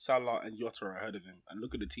Vardy, Salah and Jota are ahead of him. And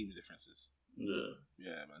look at the team's differences.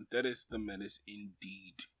 Yeah, man. Dennis the Menace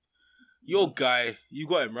indeed. Your guy, you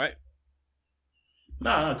got him, right?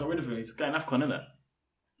 Nah, got rid of him. He's going AFCON, isn't it?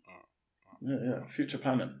 Yeah. Future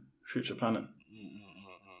planning.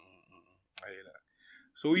 I hear that.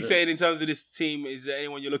 So what are you saying in terms of this team? Is there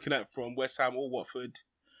anyone you're looking at from West Ham or Watford?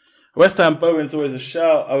 West Ham, Bowen's always a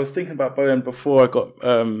shout. I was thinking about Bowen before I got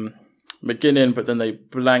McGinnon, but then they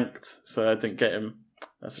blanked, so I didn't get him.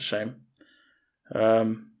 That's a shame.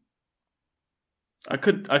 I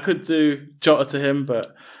could do Jota to him,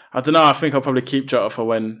 but I don't know. I think I'll probably keep Jota for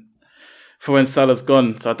when Salah's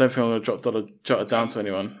gone. So I don't think I'm going to drop Jota down to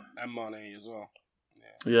anyone. And Mane as well.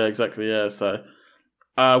 Yeah, exactly. Yeah, so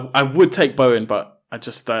I would take Bowen, but I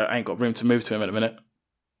just ain't got room to move to him at the minute.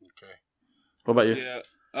 Okay. What about you? Yeah.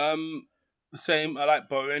 The same. I like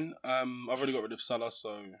Bowen. I've already got rid of Salah,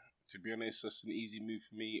 so to be honest, that's an easy move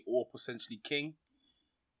for me, or potentially King,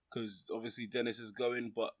 because obviously Dennis is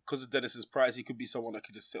going, but because of Dennis's price, he could be someone that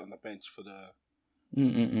could just sit on the bench for the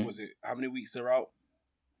Was it how many weeks they're out?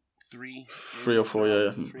 Three or four,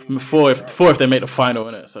 yeah. 3 Four if they make the final,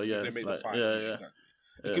 innit? So yeah, they it's make like, the final. yeah. Exactly.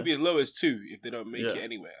 It could be as low as 2 if they don't make it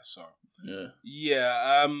anywhere. So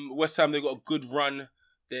yeah. West Ham, they've got a good run.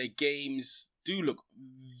 Their games do look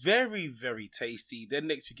very, very tasty. Their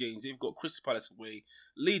next few games, they've got Crystal Palace away,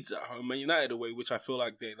 Leeds at home, Man United away, which I feel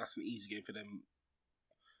like that's an easy game for them.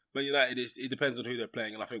 Man United it depends on who they're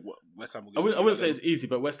playing, and I think West Ham will get. I wouldn't say it's easy,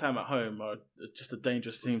 but West Ham at home are just a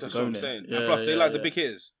dangerous team That's to go what I'm near. saying. Yeah, and plus, they like the yeah. big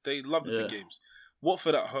hitters. They love the big games.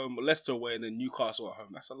 Watford at home, Leicester away, and then Newcastle at home.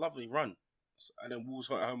 That's a lovely run. And then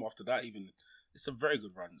Wolves at home after that. Even it's a very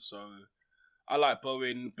good run. So I like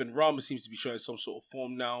Bowen. Benrahma seems to be showing some sort of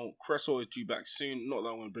form now. Cresswell is due back soon. Not that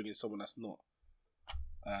I want to bring in someone that's not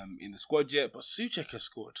in the squad yet, but Souček has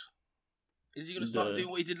scored. Is he going to start doing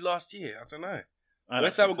what he did last year? I don't know.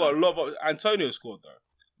 West Ham got a lot of... Antonio scored, though.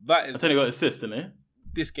 That is... Antonio got an assist, didn't he?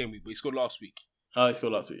 This game week, but he scored last week. Oh, he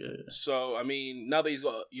scored last week, yeah. So, I mean, now that he's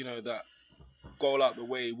got, that goal out the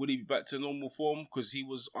way, would he be back to normal form? Because he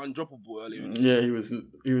was undroppable earlier. Yeah, he was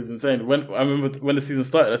insane. I remember when the season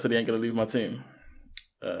started, I said he ain't going to leave my team.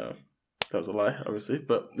 That was a lie, obviously,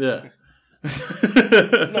 but yeah.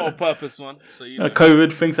 Not a purpose one. So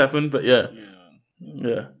COVID, things happen, but yeah.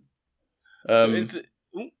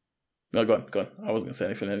 No, go on. I wasn't going to say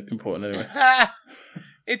anything important anyway.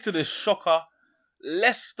 Into the shocker.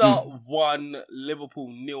 Leicester 1,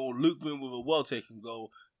 Liverpool 0. Lookman with a well-taken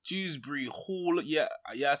goal. Dewsbury Hall,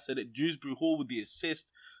 I said it. Dewsbury Hall with the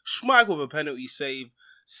assist. Schmeichel with a penalty save.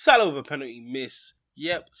 Salah with a penalty miss.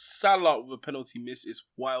 Yep, Salah with a penalty miss is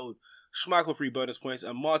wild. Schmeichel 3 bonus points.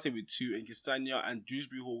 And Martin with 2. And Castagna and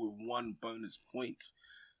Dewsbury Hall with 1 bonus point.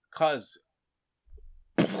 Cuz...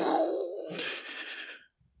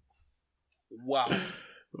 Wow.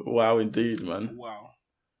 Wow, indeed, man. Wow,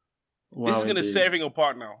 this is going to set everything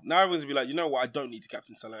apart now. Now everyone's going to be like, you know what? I don't need to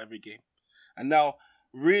captain Salah every game. And now,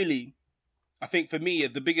 really, I think for me,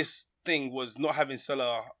 the biggest thing was not having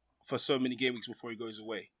Salah for so many game weeks before he goes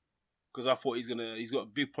away. Because I thought he's got a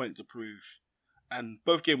big point to prove. And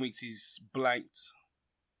both game weeks he's blanked.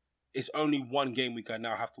 It's only one game week I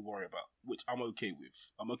now have to worry about, which I'm okay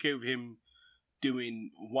with. I'm okay with him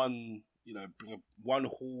doing one... bring up one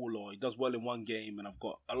haul, or he does well in one game, and I've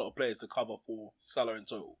got a lot of players to cover for Salah in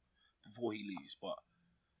total before he leaves. But,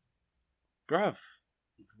 bruv,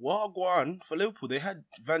 Wagwan for Liverpool, they had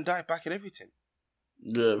Van Dijk back and everything.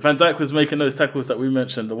 Yeah, Van Dijk was making those tackles that we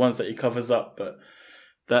mentioned, the ones that he covers up, but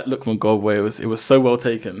that Lookman goal away, it was so well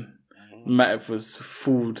taken. Matip was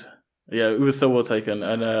fooled. Yeah, it was so well taken,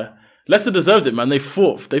 and Leicester deserved it, man. They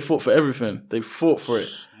fought for everything. They fought for it.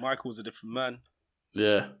 Michael's a different man.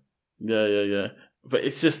 Yeah. But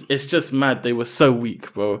it's just mad. They were so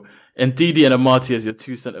weak, bro. And Didi and Amati as your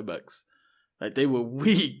 2 centre backs, like they were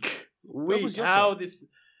weak. Where was Jota?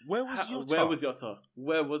 Where was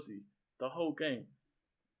he? The whole game.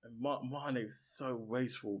 And Mane was so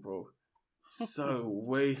wasteful, bro. So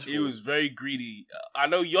wasteful. He was very greedy. I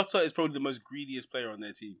know Jota is probably the most greediest player on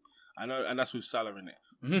their team. I know, and that's with Salah in it.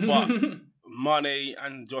 But Mane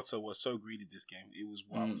and Jota were so greedy this game. It was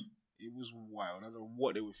wild. It was wild. I don't know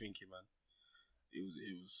what they were thinking, man. It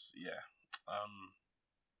was, yeah.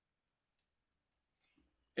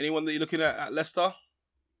 Anyone that you're looking at Leicester?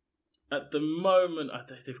 At the moment,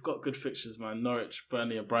 they've got good fixtures, man. Norwich,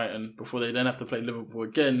 Burnley, and Brighton. Before they then have to play Liverpool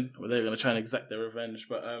again, where they're going to try and exact their revenge.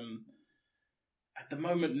 But at the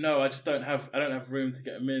moment, no. I don't have room to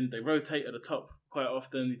get them in. They rotate at the top quite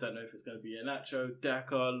often. You don't know if it's going to be Iheanacho,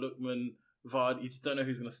 Daka, Lookman, Vardy. You just don't know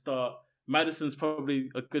who's going to start. Maddison's probably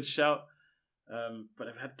a good shout, but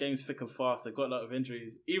they've had games thick and fast. They've got a lot of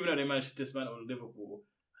injuries. Even though they managed to dismantle Liverpool,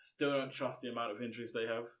 I still don't trust the amount of injuries they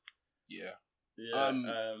have. Yeah.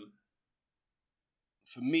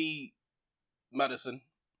 For me, Maddison.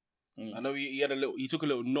 I know he took a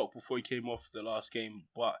little knock before he came off the last game,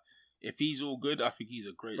 but if he's all good, I think he's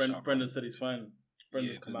a great shout. Brendan said he's fine.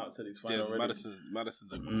 Brendan's come out and said he's fine already.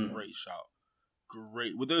 Maddison's a great shout.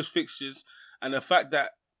 Great. With those fixtures and the fact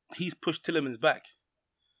that he's pushed Tielemans back.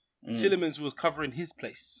 Tielemans was covering his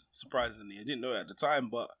place, surprisingly. I didn't know it at the time,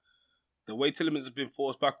 but the way Tielemans has been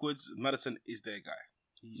forced backwards, Maddison is their guy.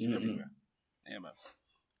 He's everywhere. Yeah,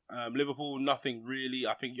 man. Liverpool, nothing really.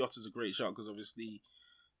 I think Jota's a great shot because obviously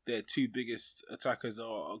their 2 biggest attackers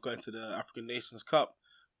are going to the African Nations Cup.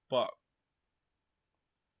 But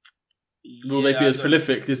will they be as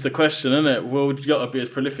prolific is the question, isn't it? Will Jota be as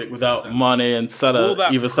prolific without Mane and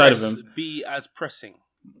Salah either side of him? Be as pressing?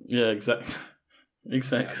 Yeah, exactly.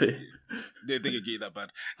 They think it get that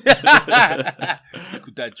bad.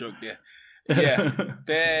 Good dad joke there. Yeah,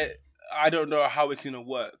 I don't know how it's gonna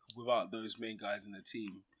work without those main guys in the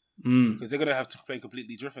team. because they're gonna have to play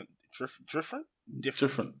completely different.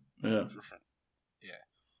 Yeah. Yeah.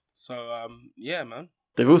 So yeah, man.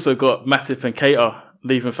 They've also got Matip and Keita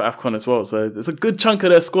leaving for AFCON as well. So there's a good chunk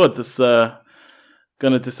of their squad that's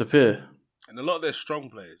gonna disappear. And a lot of their strong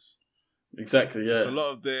players. Exactly. Yeah. It's a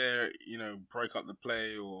lot of their break up the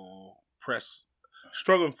play or press,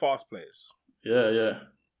 strong and fast players. Yeah.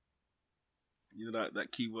 You know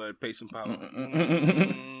that keyword, pace and power.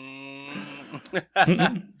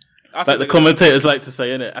 Like the commentators like to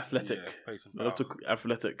say, innit? Athletic. Yeah, pace and power.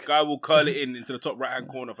 Athletic. Guy will curl it into the top right hand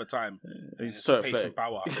corner for time. He's so pace and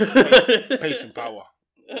power. Pace and power.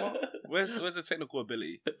 Well, where's the technical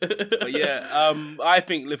ability? But yeah, I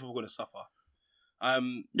think Liverpool are going to suffer.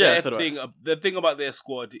 The thing about their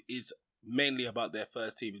squad is mainly about their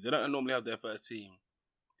first team. If they don't normally have their first team,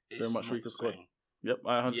 it's very much weaker squad. Yep,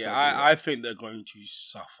 I think they're going to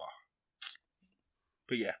suffer.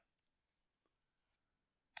 But yeah.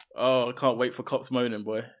 Oh, I can't wait for Klopp's moaning,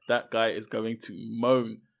 boy. That guy is going to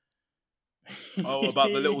moan. Oh,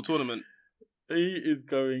 about the little tournament. He is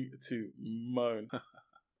going to moan.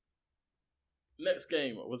 Next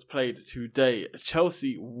game was played today.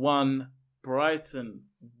 Chelsea 1, Brighton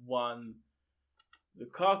 1.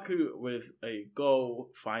 Lukaku with a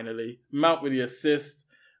goal, finally. Mount with the assist.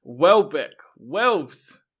 Welbeck.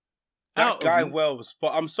 That guy Welbs.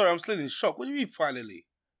 But I'm sorry, I'm still in shock. What do you mean, finally?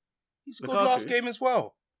 He scored last game as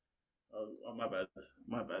well. Oh, my bad.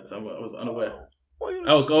 I was unaware.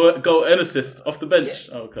 Goal and assist off the bench.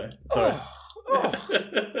 Yeah. Oh, okay. Sorry.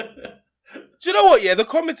 Do you know what? Yeah, the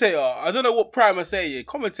commentator. I don't know what Primer say. Yeah,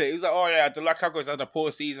 commentator. He's like, oh yeah, Lukaku's had a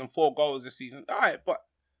poor season, 4 goals this season. All right, but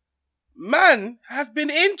man has been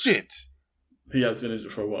injured. He has been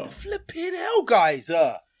injured for a while. Flipping hell, guys.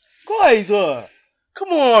 Come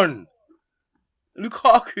on.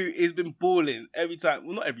 Lukaku has been balling every time.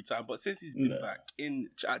 Well, not every time, but since he's been back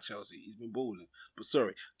at Chelsea, he's been balling. But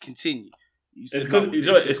sorry, continue.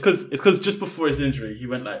 It's because just before his injury, he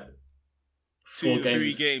went like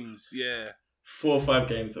 3 games, yeah. 4 or 5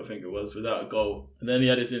 games, I think it was, without a goal. And then he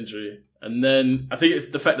had his injury. And then I think it's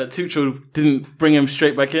the fact that Tuchel didn't bring him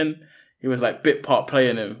straight back in. He was like bit part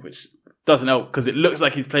playing him, which doesn't help because it looks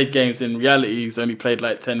like he's played games. In reality, he's only played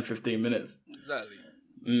like 10, 15 minutes. Exactly.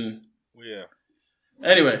 Yeah.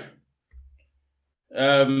 Anyway,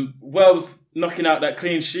 Wells knocking out that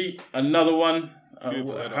clean sheet. Another one.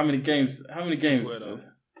 How many games? How many games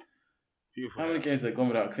they've gone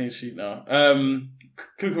without a clean sheet now?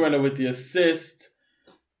 Cucurella with the assist.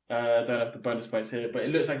 Don't have the bonus points here, but it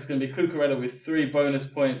looks like it's going to be Cucurella with 3 bonus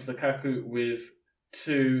points, Lukaku with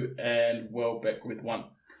 2, and Welbeck with 1.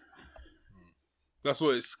 That's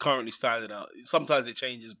what it's currently standing out. Sometimes it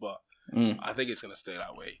changes, but I think it's going to stay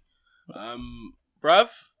that way. Bruv,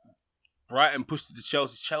 Brighton pushed it to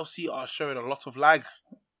Chelsea. Chelsea are showing a lot of lag.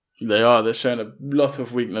 They are. They're showing a lot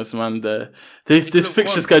of weakness, man. This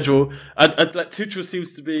fixture schedule, like Tuchel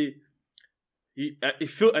seems to be.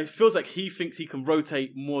 It feels like he thinks he can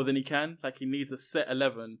rotate more than he can. Like he needs a set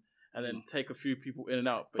 11 and then take a few people in and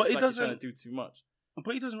out. But he doesn't. He's trying to do too much.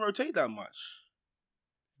 But he doesn't rotate that much.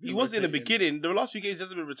 He was in the beginning. The last few games he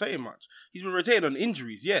hasn't been rotating much. He's been rotating on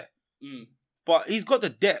injuries, yeah. But he's got the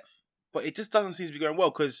depth. But it just doesn't seem to be going well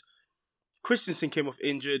because Christensen came off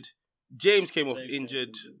injured. James came off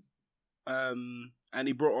injured. And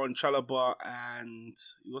he brought on Chalobah and...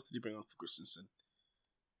 What did he bring on for Christensen?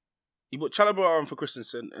 He brought Chalobah on for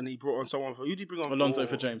Christensen and he brought on someone for... Who did he bring on Alonso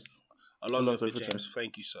for James. Alonso for James.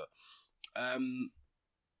 Thank you, sir.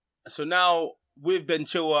 So now, with Ben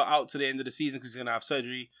Chilwell out to the end of the season because he's going to have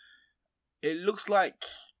surgery, it looks like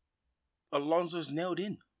Alonso's nailed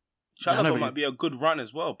in. Chalobah might be a good run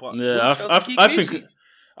as well, but yeah, I think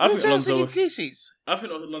Alonso will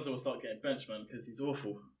start getting benched, man, because he's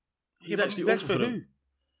awful. He's actually awful for them.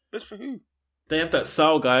 Bench for who? They have that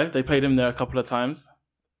Sal guy. They played him there a couple of times.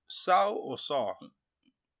 Sal or Sar?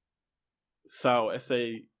 Sal,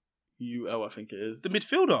 Saul, I think it is. The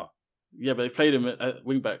midfielder. Yeah, but they played him at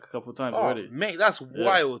wing back a couple of times already. Mate, that's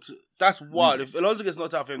wild. That's wild. If Alonso gets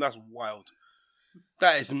knocked out for him, that's wild.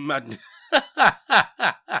 That is madness.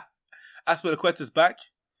 Azpilicueta's back.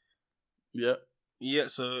 Yeah. Yeah,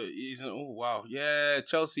 so he's... Oh, wow. Yeah,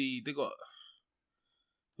 Chelsea, they got...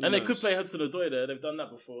 And they could play Hudson-Odoi there. They've done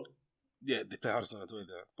that before. Yeah, they play Hudson-Odoi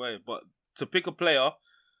there. But to pick a player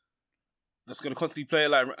that's going to constantly play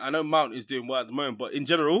like... I know Mount is doing well at the moment, but in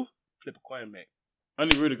general, flip a coin, mate.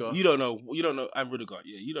 Only Rudiger. You don't know. I'm Rudiger.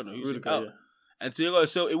 Yeah, you don't know who's Rudiger. Out. Yeah. And Thiago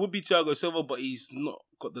Silva, it would be Thiago Silva, but he's not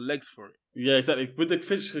got the legs for it. Yeah, exactly. With the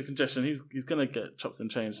fixture congestion, he's gonna get chopped and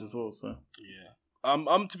changed as well. So yeah.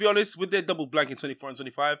 To be honest, with their double blank in 24 and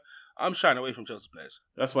 25, I'm shying away from Chelsea players.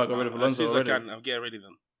 That's why I got rid of Alonso already. I'm getting rid of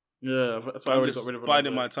them. Yeah, that's why I I'm already just got rid of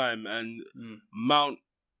biding Alonso. my time. And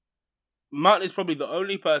Mount is probably the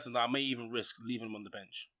only person that I may even risk leaving him on the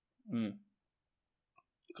bench.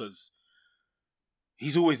 Because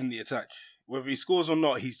he's always in the attack. Whether he scores or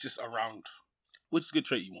not, he's just around. Which is a good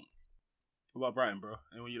trait you want. What about Brighton, bro?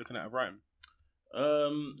 Anyone you're looking at Brighton?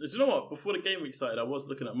 Do you know what? Before the game week started, I was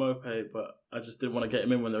looking at Mopé, but I just didn't want to get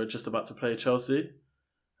him in when they were just about to play Chelsea.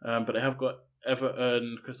 But they have got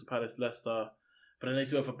Everton, Crystal Palace, Leicester. But then they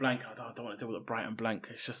do have a blank. I don't want to deal with a Brighton blank.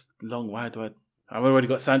 It's just long. Why do I? I've already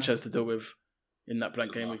got Sanchez to deal with in that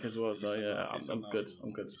blank game week as well. So yeah, I'm good.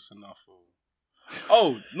 I'm good. It's enough.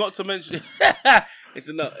 Oh, not to mention, it's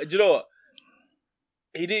enough. Do you know what?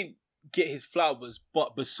 He didn't get his flowers,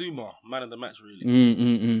 but Basuma, man of the match,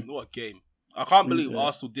 really. What a game! I can't believe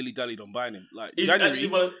Arsenal dilly-dallied on buying him. Like He's January,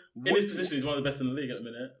 actually in his position, he's one of the best in the league at the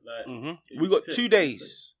minute. Like we got 2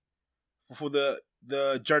 days before the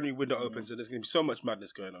January window opens, and there's going to be so much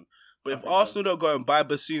madness going on. But if Arsenal don't go and buy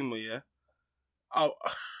Basuma,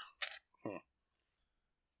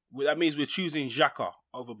 that means we're choosing Xhaka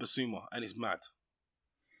over Basuma, and it's mad.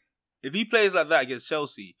 If he plays like that against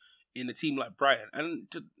Chelsea in a team like Brighton, and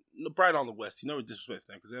Brighton on the West, no disrespect to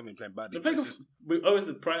them because they haven't been playing badly. We always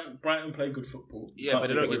said Brighton play good football. Yeah, but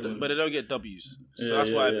they don't get W's. So that's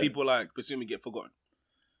why people like Basuma get forgotten.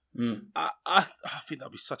 I think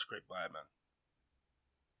that'd be such a great buy, man.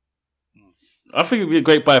 I think it'd be a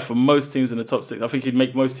great buy for most teams in the top 6. I think he'd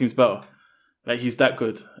make most teams better. Like, he's that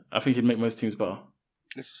good. I think he'd make most teams better.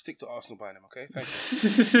 Let's just stick to Arsenal buying him, okay? Thank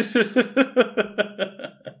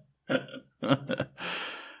you.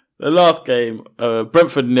 The last game,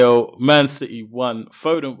 Brentford 0, Man City 1.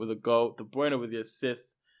 Foden with a goal, De Bruyne with the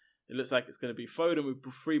assist. It looks like it's going to be Foden with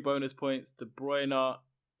 3 bonus points, De Bruyne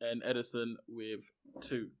and Ederson with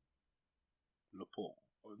 2. Laporte.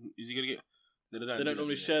 Is he going to get... They don't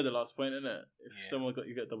normally share the last point, innit? If someone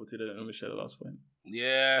you get double 2, they don't normally share the last point.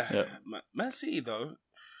 Yeah. Man City, though,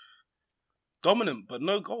 dominant, but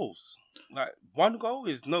no goals. Like, 1 goal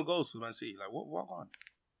is no goals for Man City. Like, what on?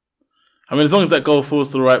 I mean, as long as that goal falls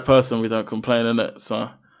to the right person, we don't complain, innit?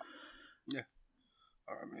 So... Yeah.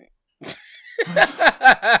 All right, mate.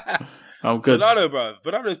 I'm good. Bernardo, bruv.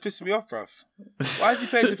 Bernardo's pissing me off, bruv. Why is he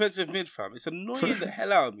playing defensive mid, fam? It's annoying the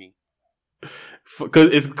hell out of me. Because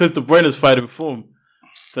De Bruyne's fighting form,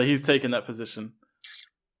 so he's taking that position.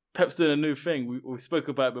 Pep's doing a new thing. We spoke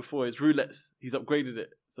about it before. It's roulettes. He's upgraded it,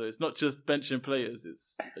 so it's not just benching players.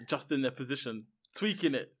 It's adjusting their position,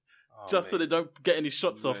 tweaking it, so they don't get any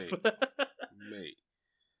shots off. Mate,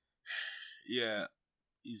 yeah,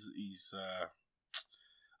 he's.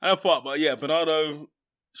 I don't thought, but yeah, Bernardo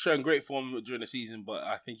showing great form during the season, but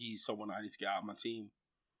I think he's someone I need to get out of my team.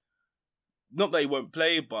 Not that he won't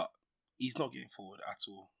play, but he's not getting forward at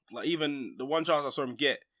all. Like, even the one chance I saw him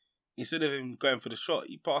get, instead of him going for the shot,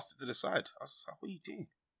 he passed it to the side. I was like, what are you doing?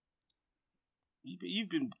 You've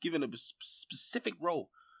been given a specific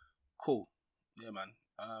role. Cool. Yeah, man.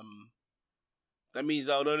 That means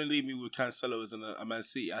I would only leave me with Cancelo as a Man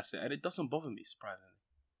City asset, and it doesn't bother me, surprisingly.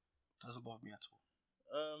 It doesn't bother me at all.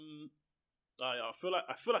 I feel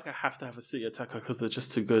like I have to have a City attacker because they're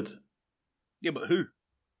just too good. Yeah, but who?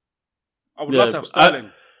 I would love to have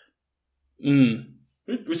Sterling.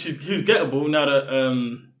 Which he's gettable now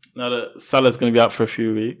that Salah's going to be out for a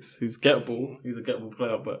few weeks. He's gettable. He's a gettable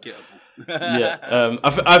player, but gettable. Yeah.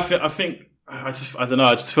 I think I don't know.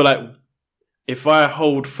 I just feel like if I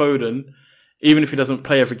hold Foden, even if he doesn't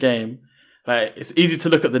play every game, like, it's easy to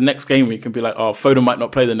look at the next game week and be like, oh, Foden might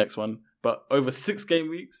not play the next one. But over 6 game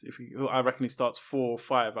weeks, I reckon he starts 4 or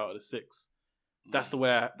 5 out of the 6. That's the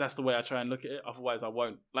way I try and look at it. Otherwise, I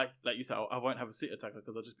won't. Like you said, I won't have a City attacker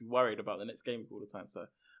because I'll just be worried about the next game all the time. So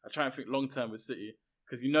I try and think long term with City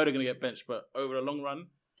because they're going to get benched, but over the long run,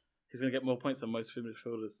 he's going to get more points than most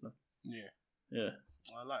midfielders. So. Yeah.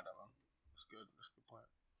 I like that, man. That's good. That's a good point.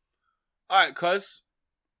 All right, cuz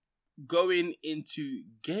going into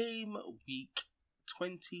game week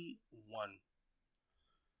 21.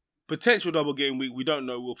 Potential double game week. We don't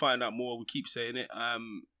know. We'll find out more. We keep saying it.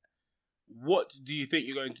 What do you think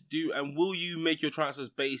you're going to do? And will you make your transfers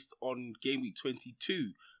based on game week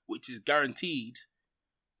 22, which is guaranteed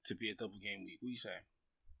to be a double game week? What are you saying?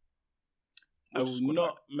 I will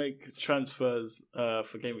not make transfers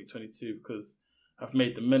for game week 22 because I've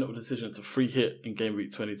made the mental decision to free hit in game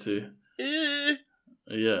week 22.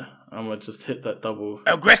 Yeah, I'm going to just hit that double.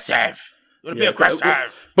 Aggressive! You're going to be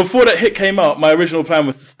aggressive! Before that hit came out, my original plan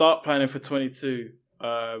was to start planning for 22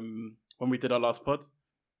 when we did our last pod.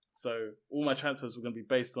 So all my transfers were going to be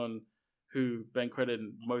based on who Ben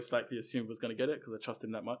Crellin most likely assumed was going to get it because I trust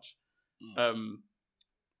him that much.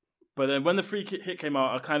 But then when the free hit came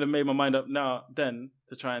out, I kind of made my mind up then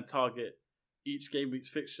to try and target each game week's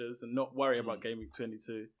fixtures and not worry about game week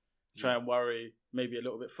 22. Try and worry maybe a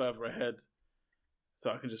little bit further ahead, so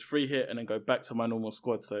I can just free hit and then go back to my normal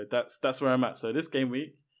squad. So that's where I'm at. So this game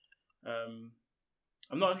week, I'm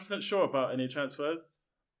not 100% sure about any transfers.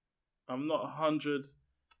 I'm not 100%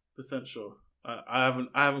 sure. I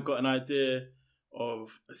haven't got an idea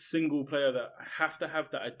of a single player that I have to have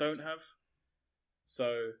that I don't have.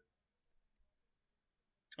 So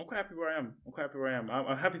I'm quite happy where I am.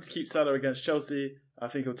 I'm happy to keep Salah against Chelsea. I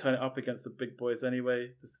think he'll turn it up against the big boys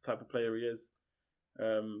anyway. This is the type of player he is.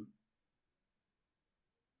 I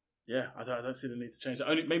don't see the need to change that.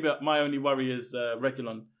 Maybe my only worry is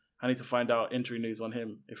Reguilon. I need to find out injury news on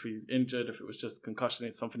him. If he's injured, if it was just concussion,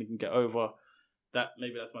 it's something he can get over. That's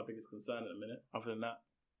my biggest concern at the minute. Other than that,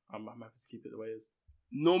 I'm happy to keep it the way it is.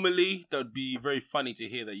 Normally, that would be very funny to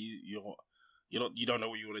hear that you don't know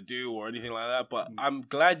what you want to do or anything like that. But I'm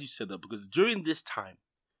glad you said that, because during this time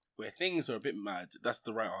where things are a bit mad, that's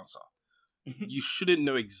the right answer. You shouldn't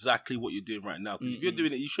know exactly what you're doing right now, because if you're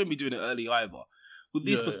doing it, you shouldn't be doing it early either. With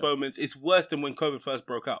these postponements, it's worse than when COVID first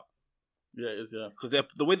broke out. Yeah, it is, yeah. Because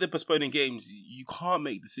the way they're postponing games, you can't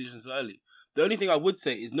make decisions early. The only thing I would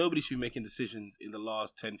say is nobody should be making decisions in the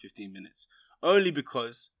last 10, 15 minutes. Only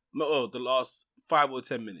because, the last 5 or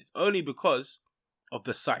 10 minutes. Only because of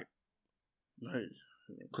the site. Right.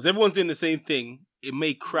 Because everyone's doing the same thing. It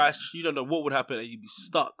may crash. You don't know what would happen and you'd be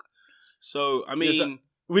stuck. So, I mean...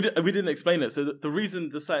 we didn't explain it. So the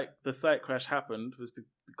reason the site crash happened was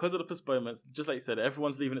because of the postponements. Just like you said,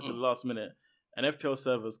 everyone's leaving it to the last minute. And FPL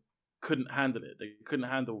servers couldn't handle it. They couldn't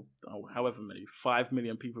handle however many, 5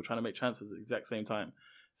 million people trying to make transfers at the exact same time.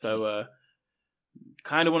 So,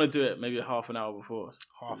 kind of want to do it maybe half an hour before.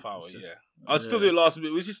 Half hour, yeah. I'd still do it last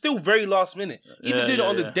minute, which is still very last minute. Even doing it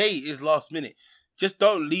on the day is last minute. Just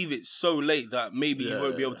don't leave it so late that maybe you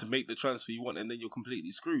won't be able to make the transfer you want, and then you're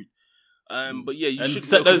completely screwed. But yeah, you should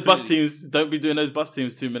set those bus teams. Don't be doing those bus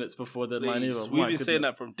teams 2 minutes before deadline either. We've been saying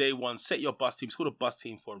that from day one. Set your bus team. It's called a bus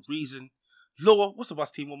team for a reason. Laura, what's a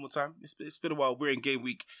bus team? One more time. It's been a while. We're in game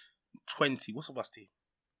week 20. What's a bus team?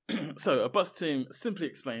 So a bus team, simply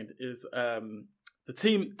explained, is the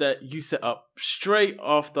team that you set up straight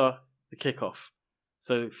after the kickoff.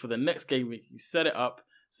 So for the next game week, you set it up.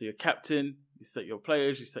 So your captain, you set your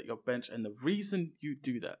players, you set your bench, and the reason you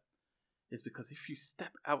do that is because if you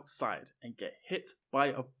step outside and get hit by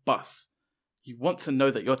a bus, you want to know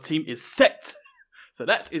that your team is set. So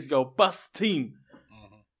that is your bus team.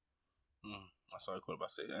 That's what I call it,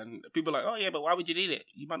 bus team. And people are like, oh yeah, but why would you need it?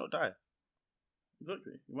 You might not die.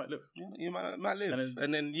 Exactly. You might live. Yeah, you might live.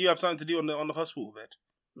 And then you have something to do on the hospital bed.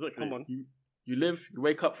 Exactly. Come on. You live, you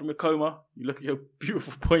wake up from your coma, you look at your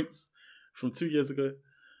beautiful points from 2 years ago.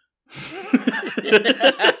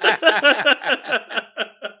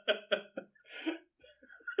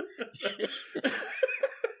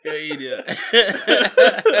 You're an idiot.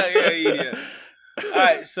 You're an idiot.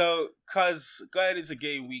 Alright, so going into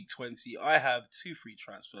game week 20, I have 2 free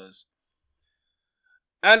transfers.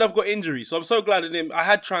 And I've got injuries, so I'm so glad I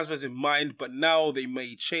had transfers in mind, but now they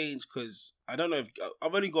may change because I don't know if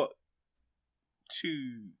I've only got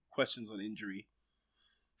 2 questions on injury.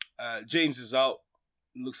 James is out.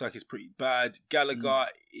 Looks like it's pretty bad.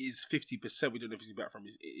 Gallagher is 50%. We don't know if he's back from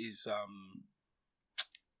his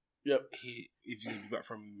if he's gonna be back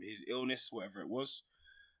from his illness, whatever it was.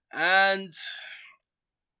 And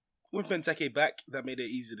with Benteke back, that made an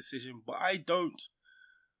easy decision. But I don't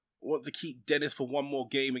want to keep Dennis for one more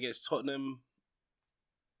game against Tottenham.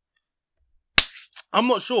 I'm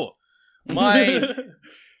not sure. I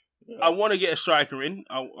want to get a striker in.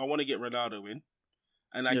 I want to get Ronaldo in.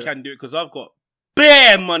 And I can do it because I've got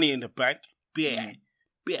bare money in the bank. Bare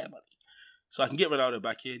money. So I can get Ronaldo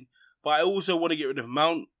back in. But I also want to get rid of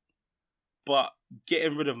Mount. But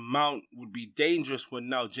getting rid of Mount would be dangerous when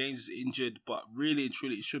now James is injured. But really and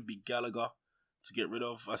truly, it should be Gallagher to get rid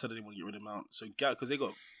of. I said I didn't want to get rid of Mount. So because they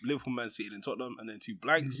got Liverpool, Man City, and Tottenham, and then 2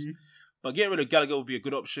 blanks. Mm-hmm. But getting rid of Gallagher would be a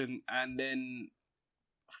good option. And then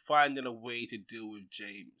finding a way to deal with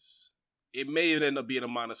James. It may end up being a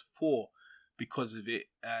 -4 because of it.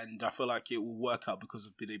 And I feel like it will work out because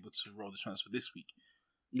of being able to roll the transfer this week.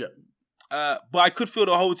 Yeah. But I could feel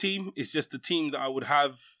the whole team. It's just the team that I would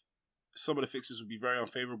have. Some of the fixtures would be very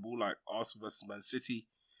unfavourable, like Arsenal versus Man City.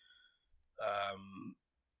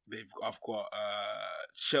 I've got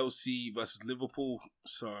Chelsea versus Liverpool.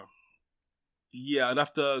 So, yeah, I'd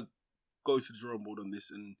have to go to the drawing board on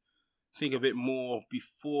this and think a bit more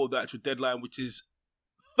before the actual deadline, which is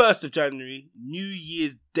 1st of January, New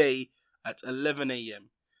Year's Day at 11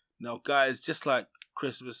 a.m. Now, guys, just like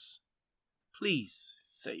Christmas, please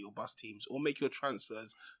set your bus teams or make your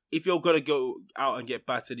transfers. If you're gonna go out and get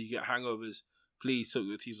battered, you get hangovers. Please sort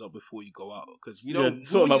your teams out before you go out, because we don't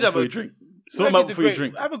sort them out before you drink. Sort them out before you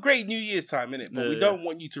drink. Have a great New Year's time, innit? But we don't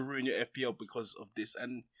want you to ruin your FPL because of this.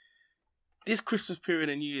 And this Christmas period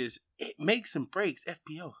and New Year's, it makes and breaks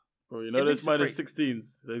FPL. Well, you know those minus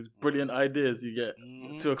 16s, those brilliant ideas you get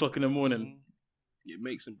at 2 o'clock in the morning. It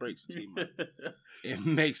makes and breaks the team, man. It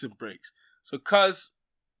makes and breaks. So, cuz,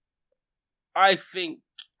 I think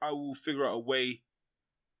I will figure out a way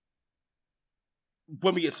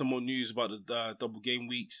when we get some more news about the double game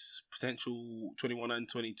weeks, potential 21 and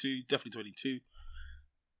 22, definitely 22.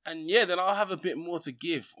 And yeah, then I'll have a bit more to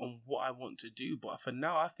give on what I want to do. But for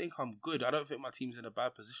now, I think I'm good. I don't think my team's in a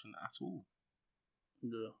bad position at all.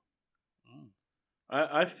 Yeah.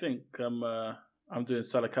 I think I'm doing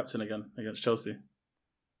Salah captain again against Chelsea.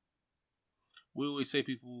 We always say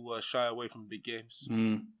people shy away from big games.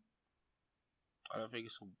 I don't think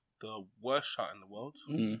it's the worst shot in the world.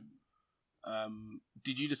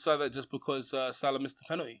 Did you decide that just because Salah missed the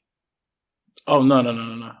penalty? Oh,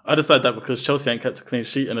 no. I decided that because Chelsea ain't kept a clean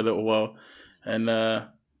sheet in a little while. And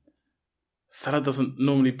Salah doesn't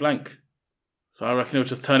normally blank. So I reckon he'll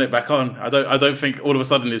just turn it back on. I don't think all of a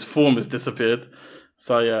sudden his form has disappeared.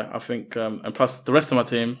 So yeah, I think, and plus the rest of my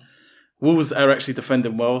team, Wolves are actually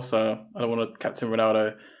defending well, so I don't want to captain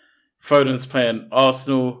Ronaldo. Foden's playing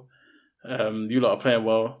Arsenal. You lot are playing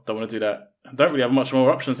well. Don't want to do that. I don't really have much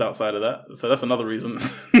more options outside of that, so that's another reason. I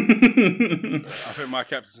think my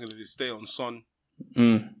captain's going to stay on Son.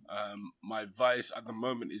 My advice at the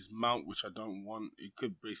moment is Mount, which I don't want. It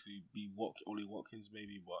could basically be Ollie Watkins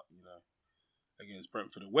maybe, but you know, against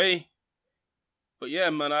Brentford away. But yeah,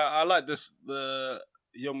 man, I like this, the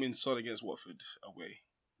Heung-min Son against Watford away.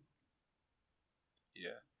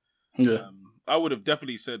 Yeah. I would have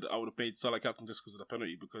definitely said I would have made Salah captain just because of the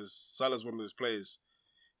penalty, because Salah's one of those players,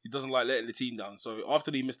 he doesn't like letting the team down. So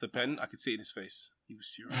after he missed the pen, I could see it in his face. He was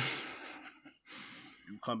furious.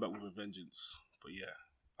 He will come back with a vengeance. But yeah,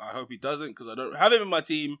 I hope he doesn't, because I don't have him in my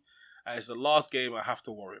team, and it's the last game I have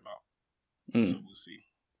to worry about. So we'll see.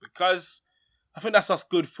 Because I think that's us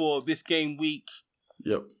good for this game week.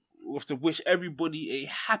 Yep. We have to wish everybody a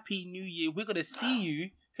happy new year. We're going to see you,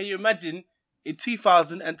 can you imagine, in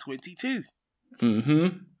 2022.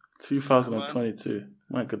 2022.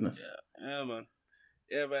 My goodness. Yeah, man.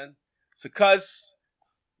 Yeah, man. So, cuz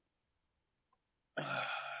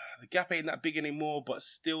the gap ain't that big anymore, but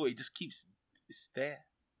still, it just keeps, it's there.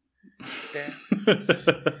 It's there. It's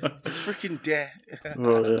just freaking there.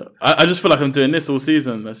 Well, yeah. I just feel like I'm doing this all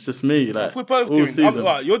season. That's just me. Like, we're both doing season.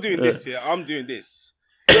 You're doing this here. I'm doing this.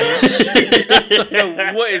 Yo,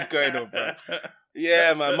 what is going on, bro?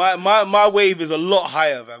 Yeah, man. My wave is a lot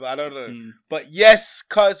higher, man. I don't know. But yes,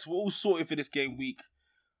 cuz we're all sorted for this game week.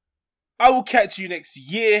 I will catch you next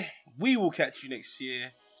year. We will catch you next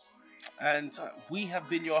year. And we have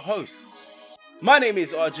been your hosts. My name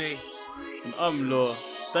is RJ. And I'm Law.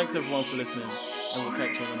 Thanks everyone for listening. And we'll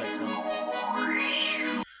catch you on the next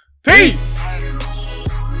one. Peace!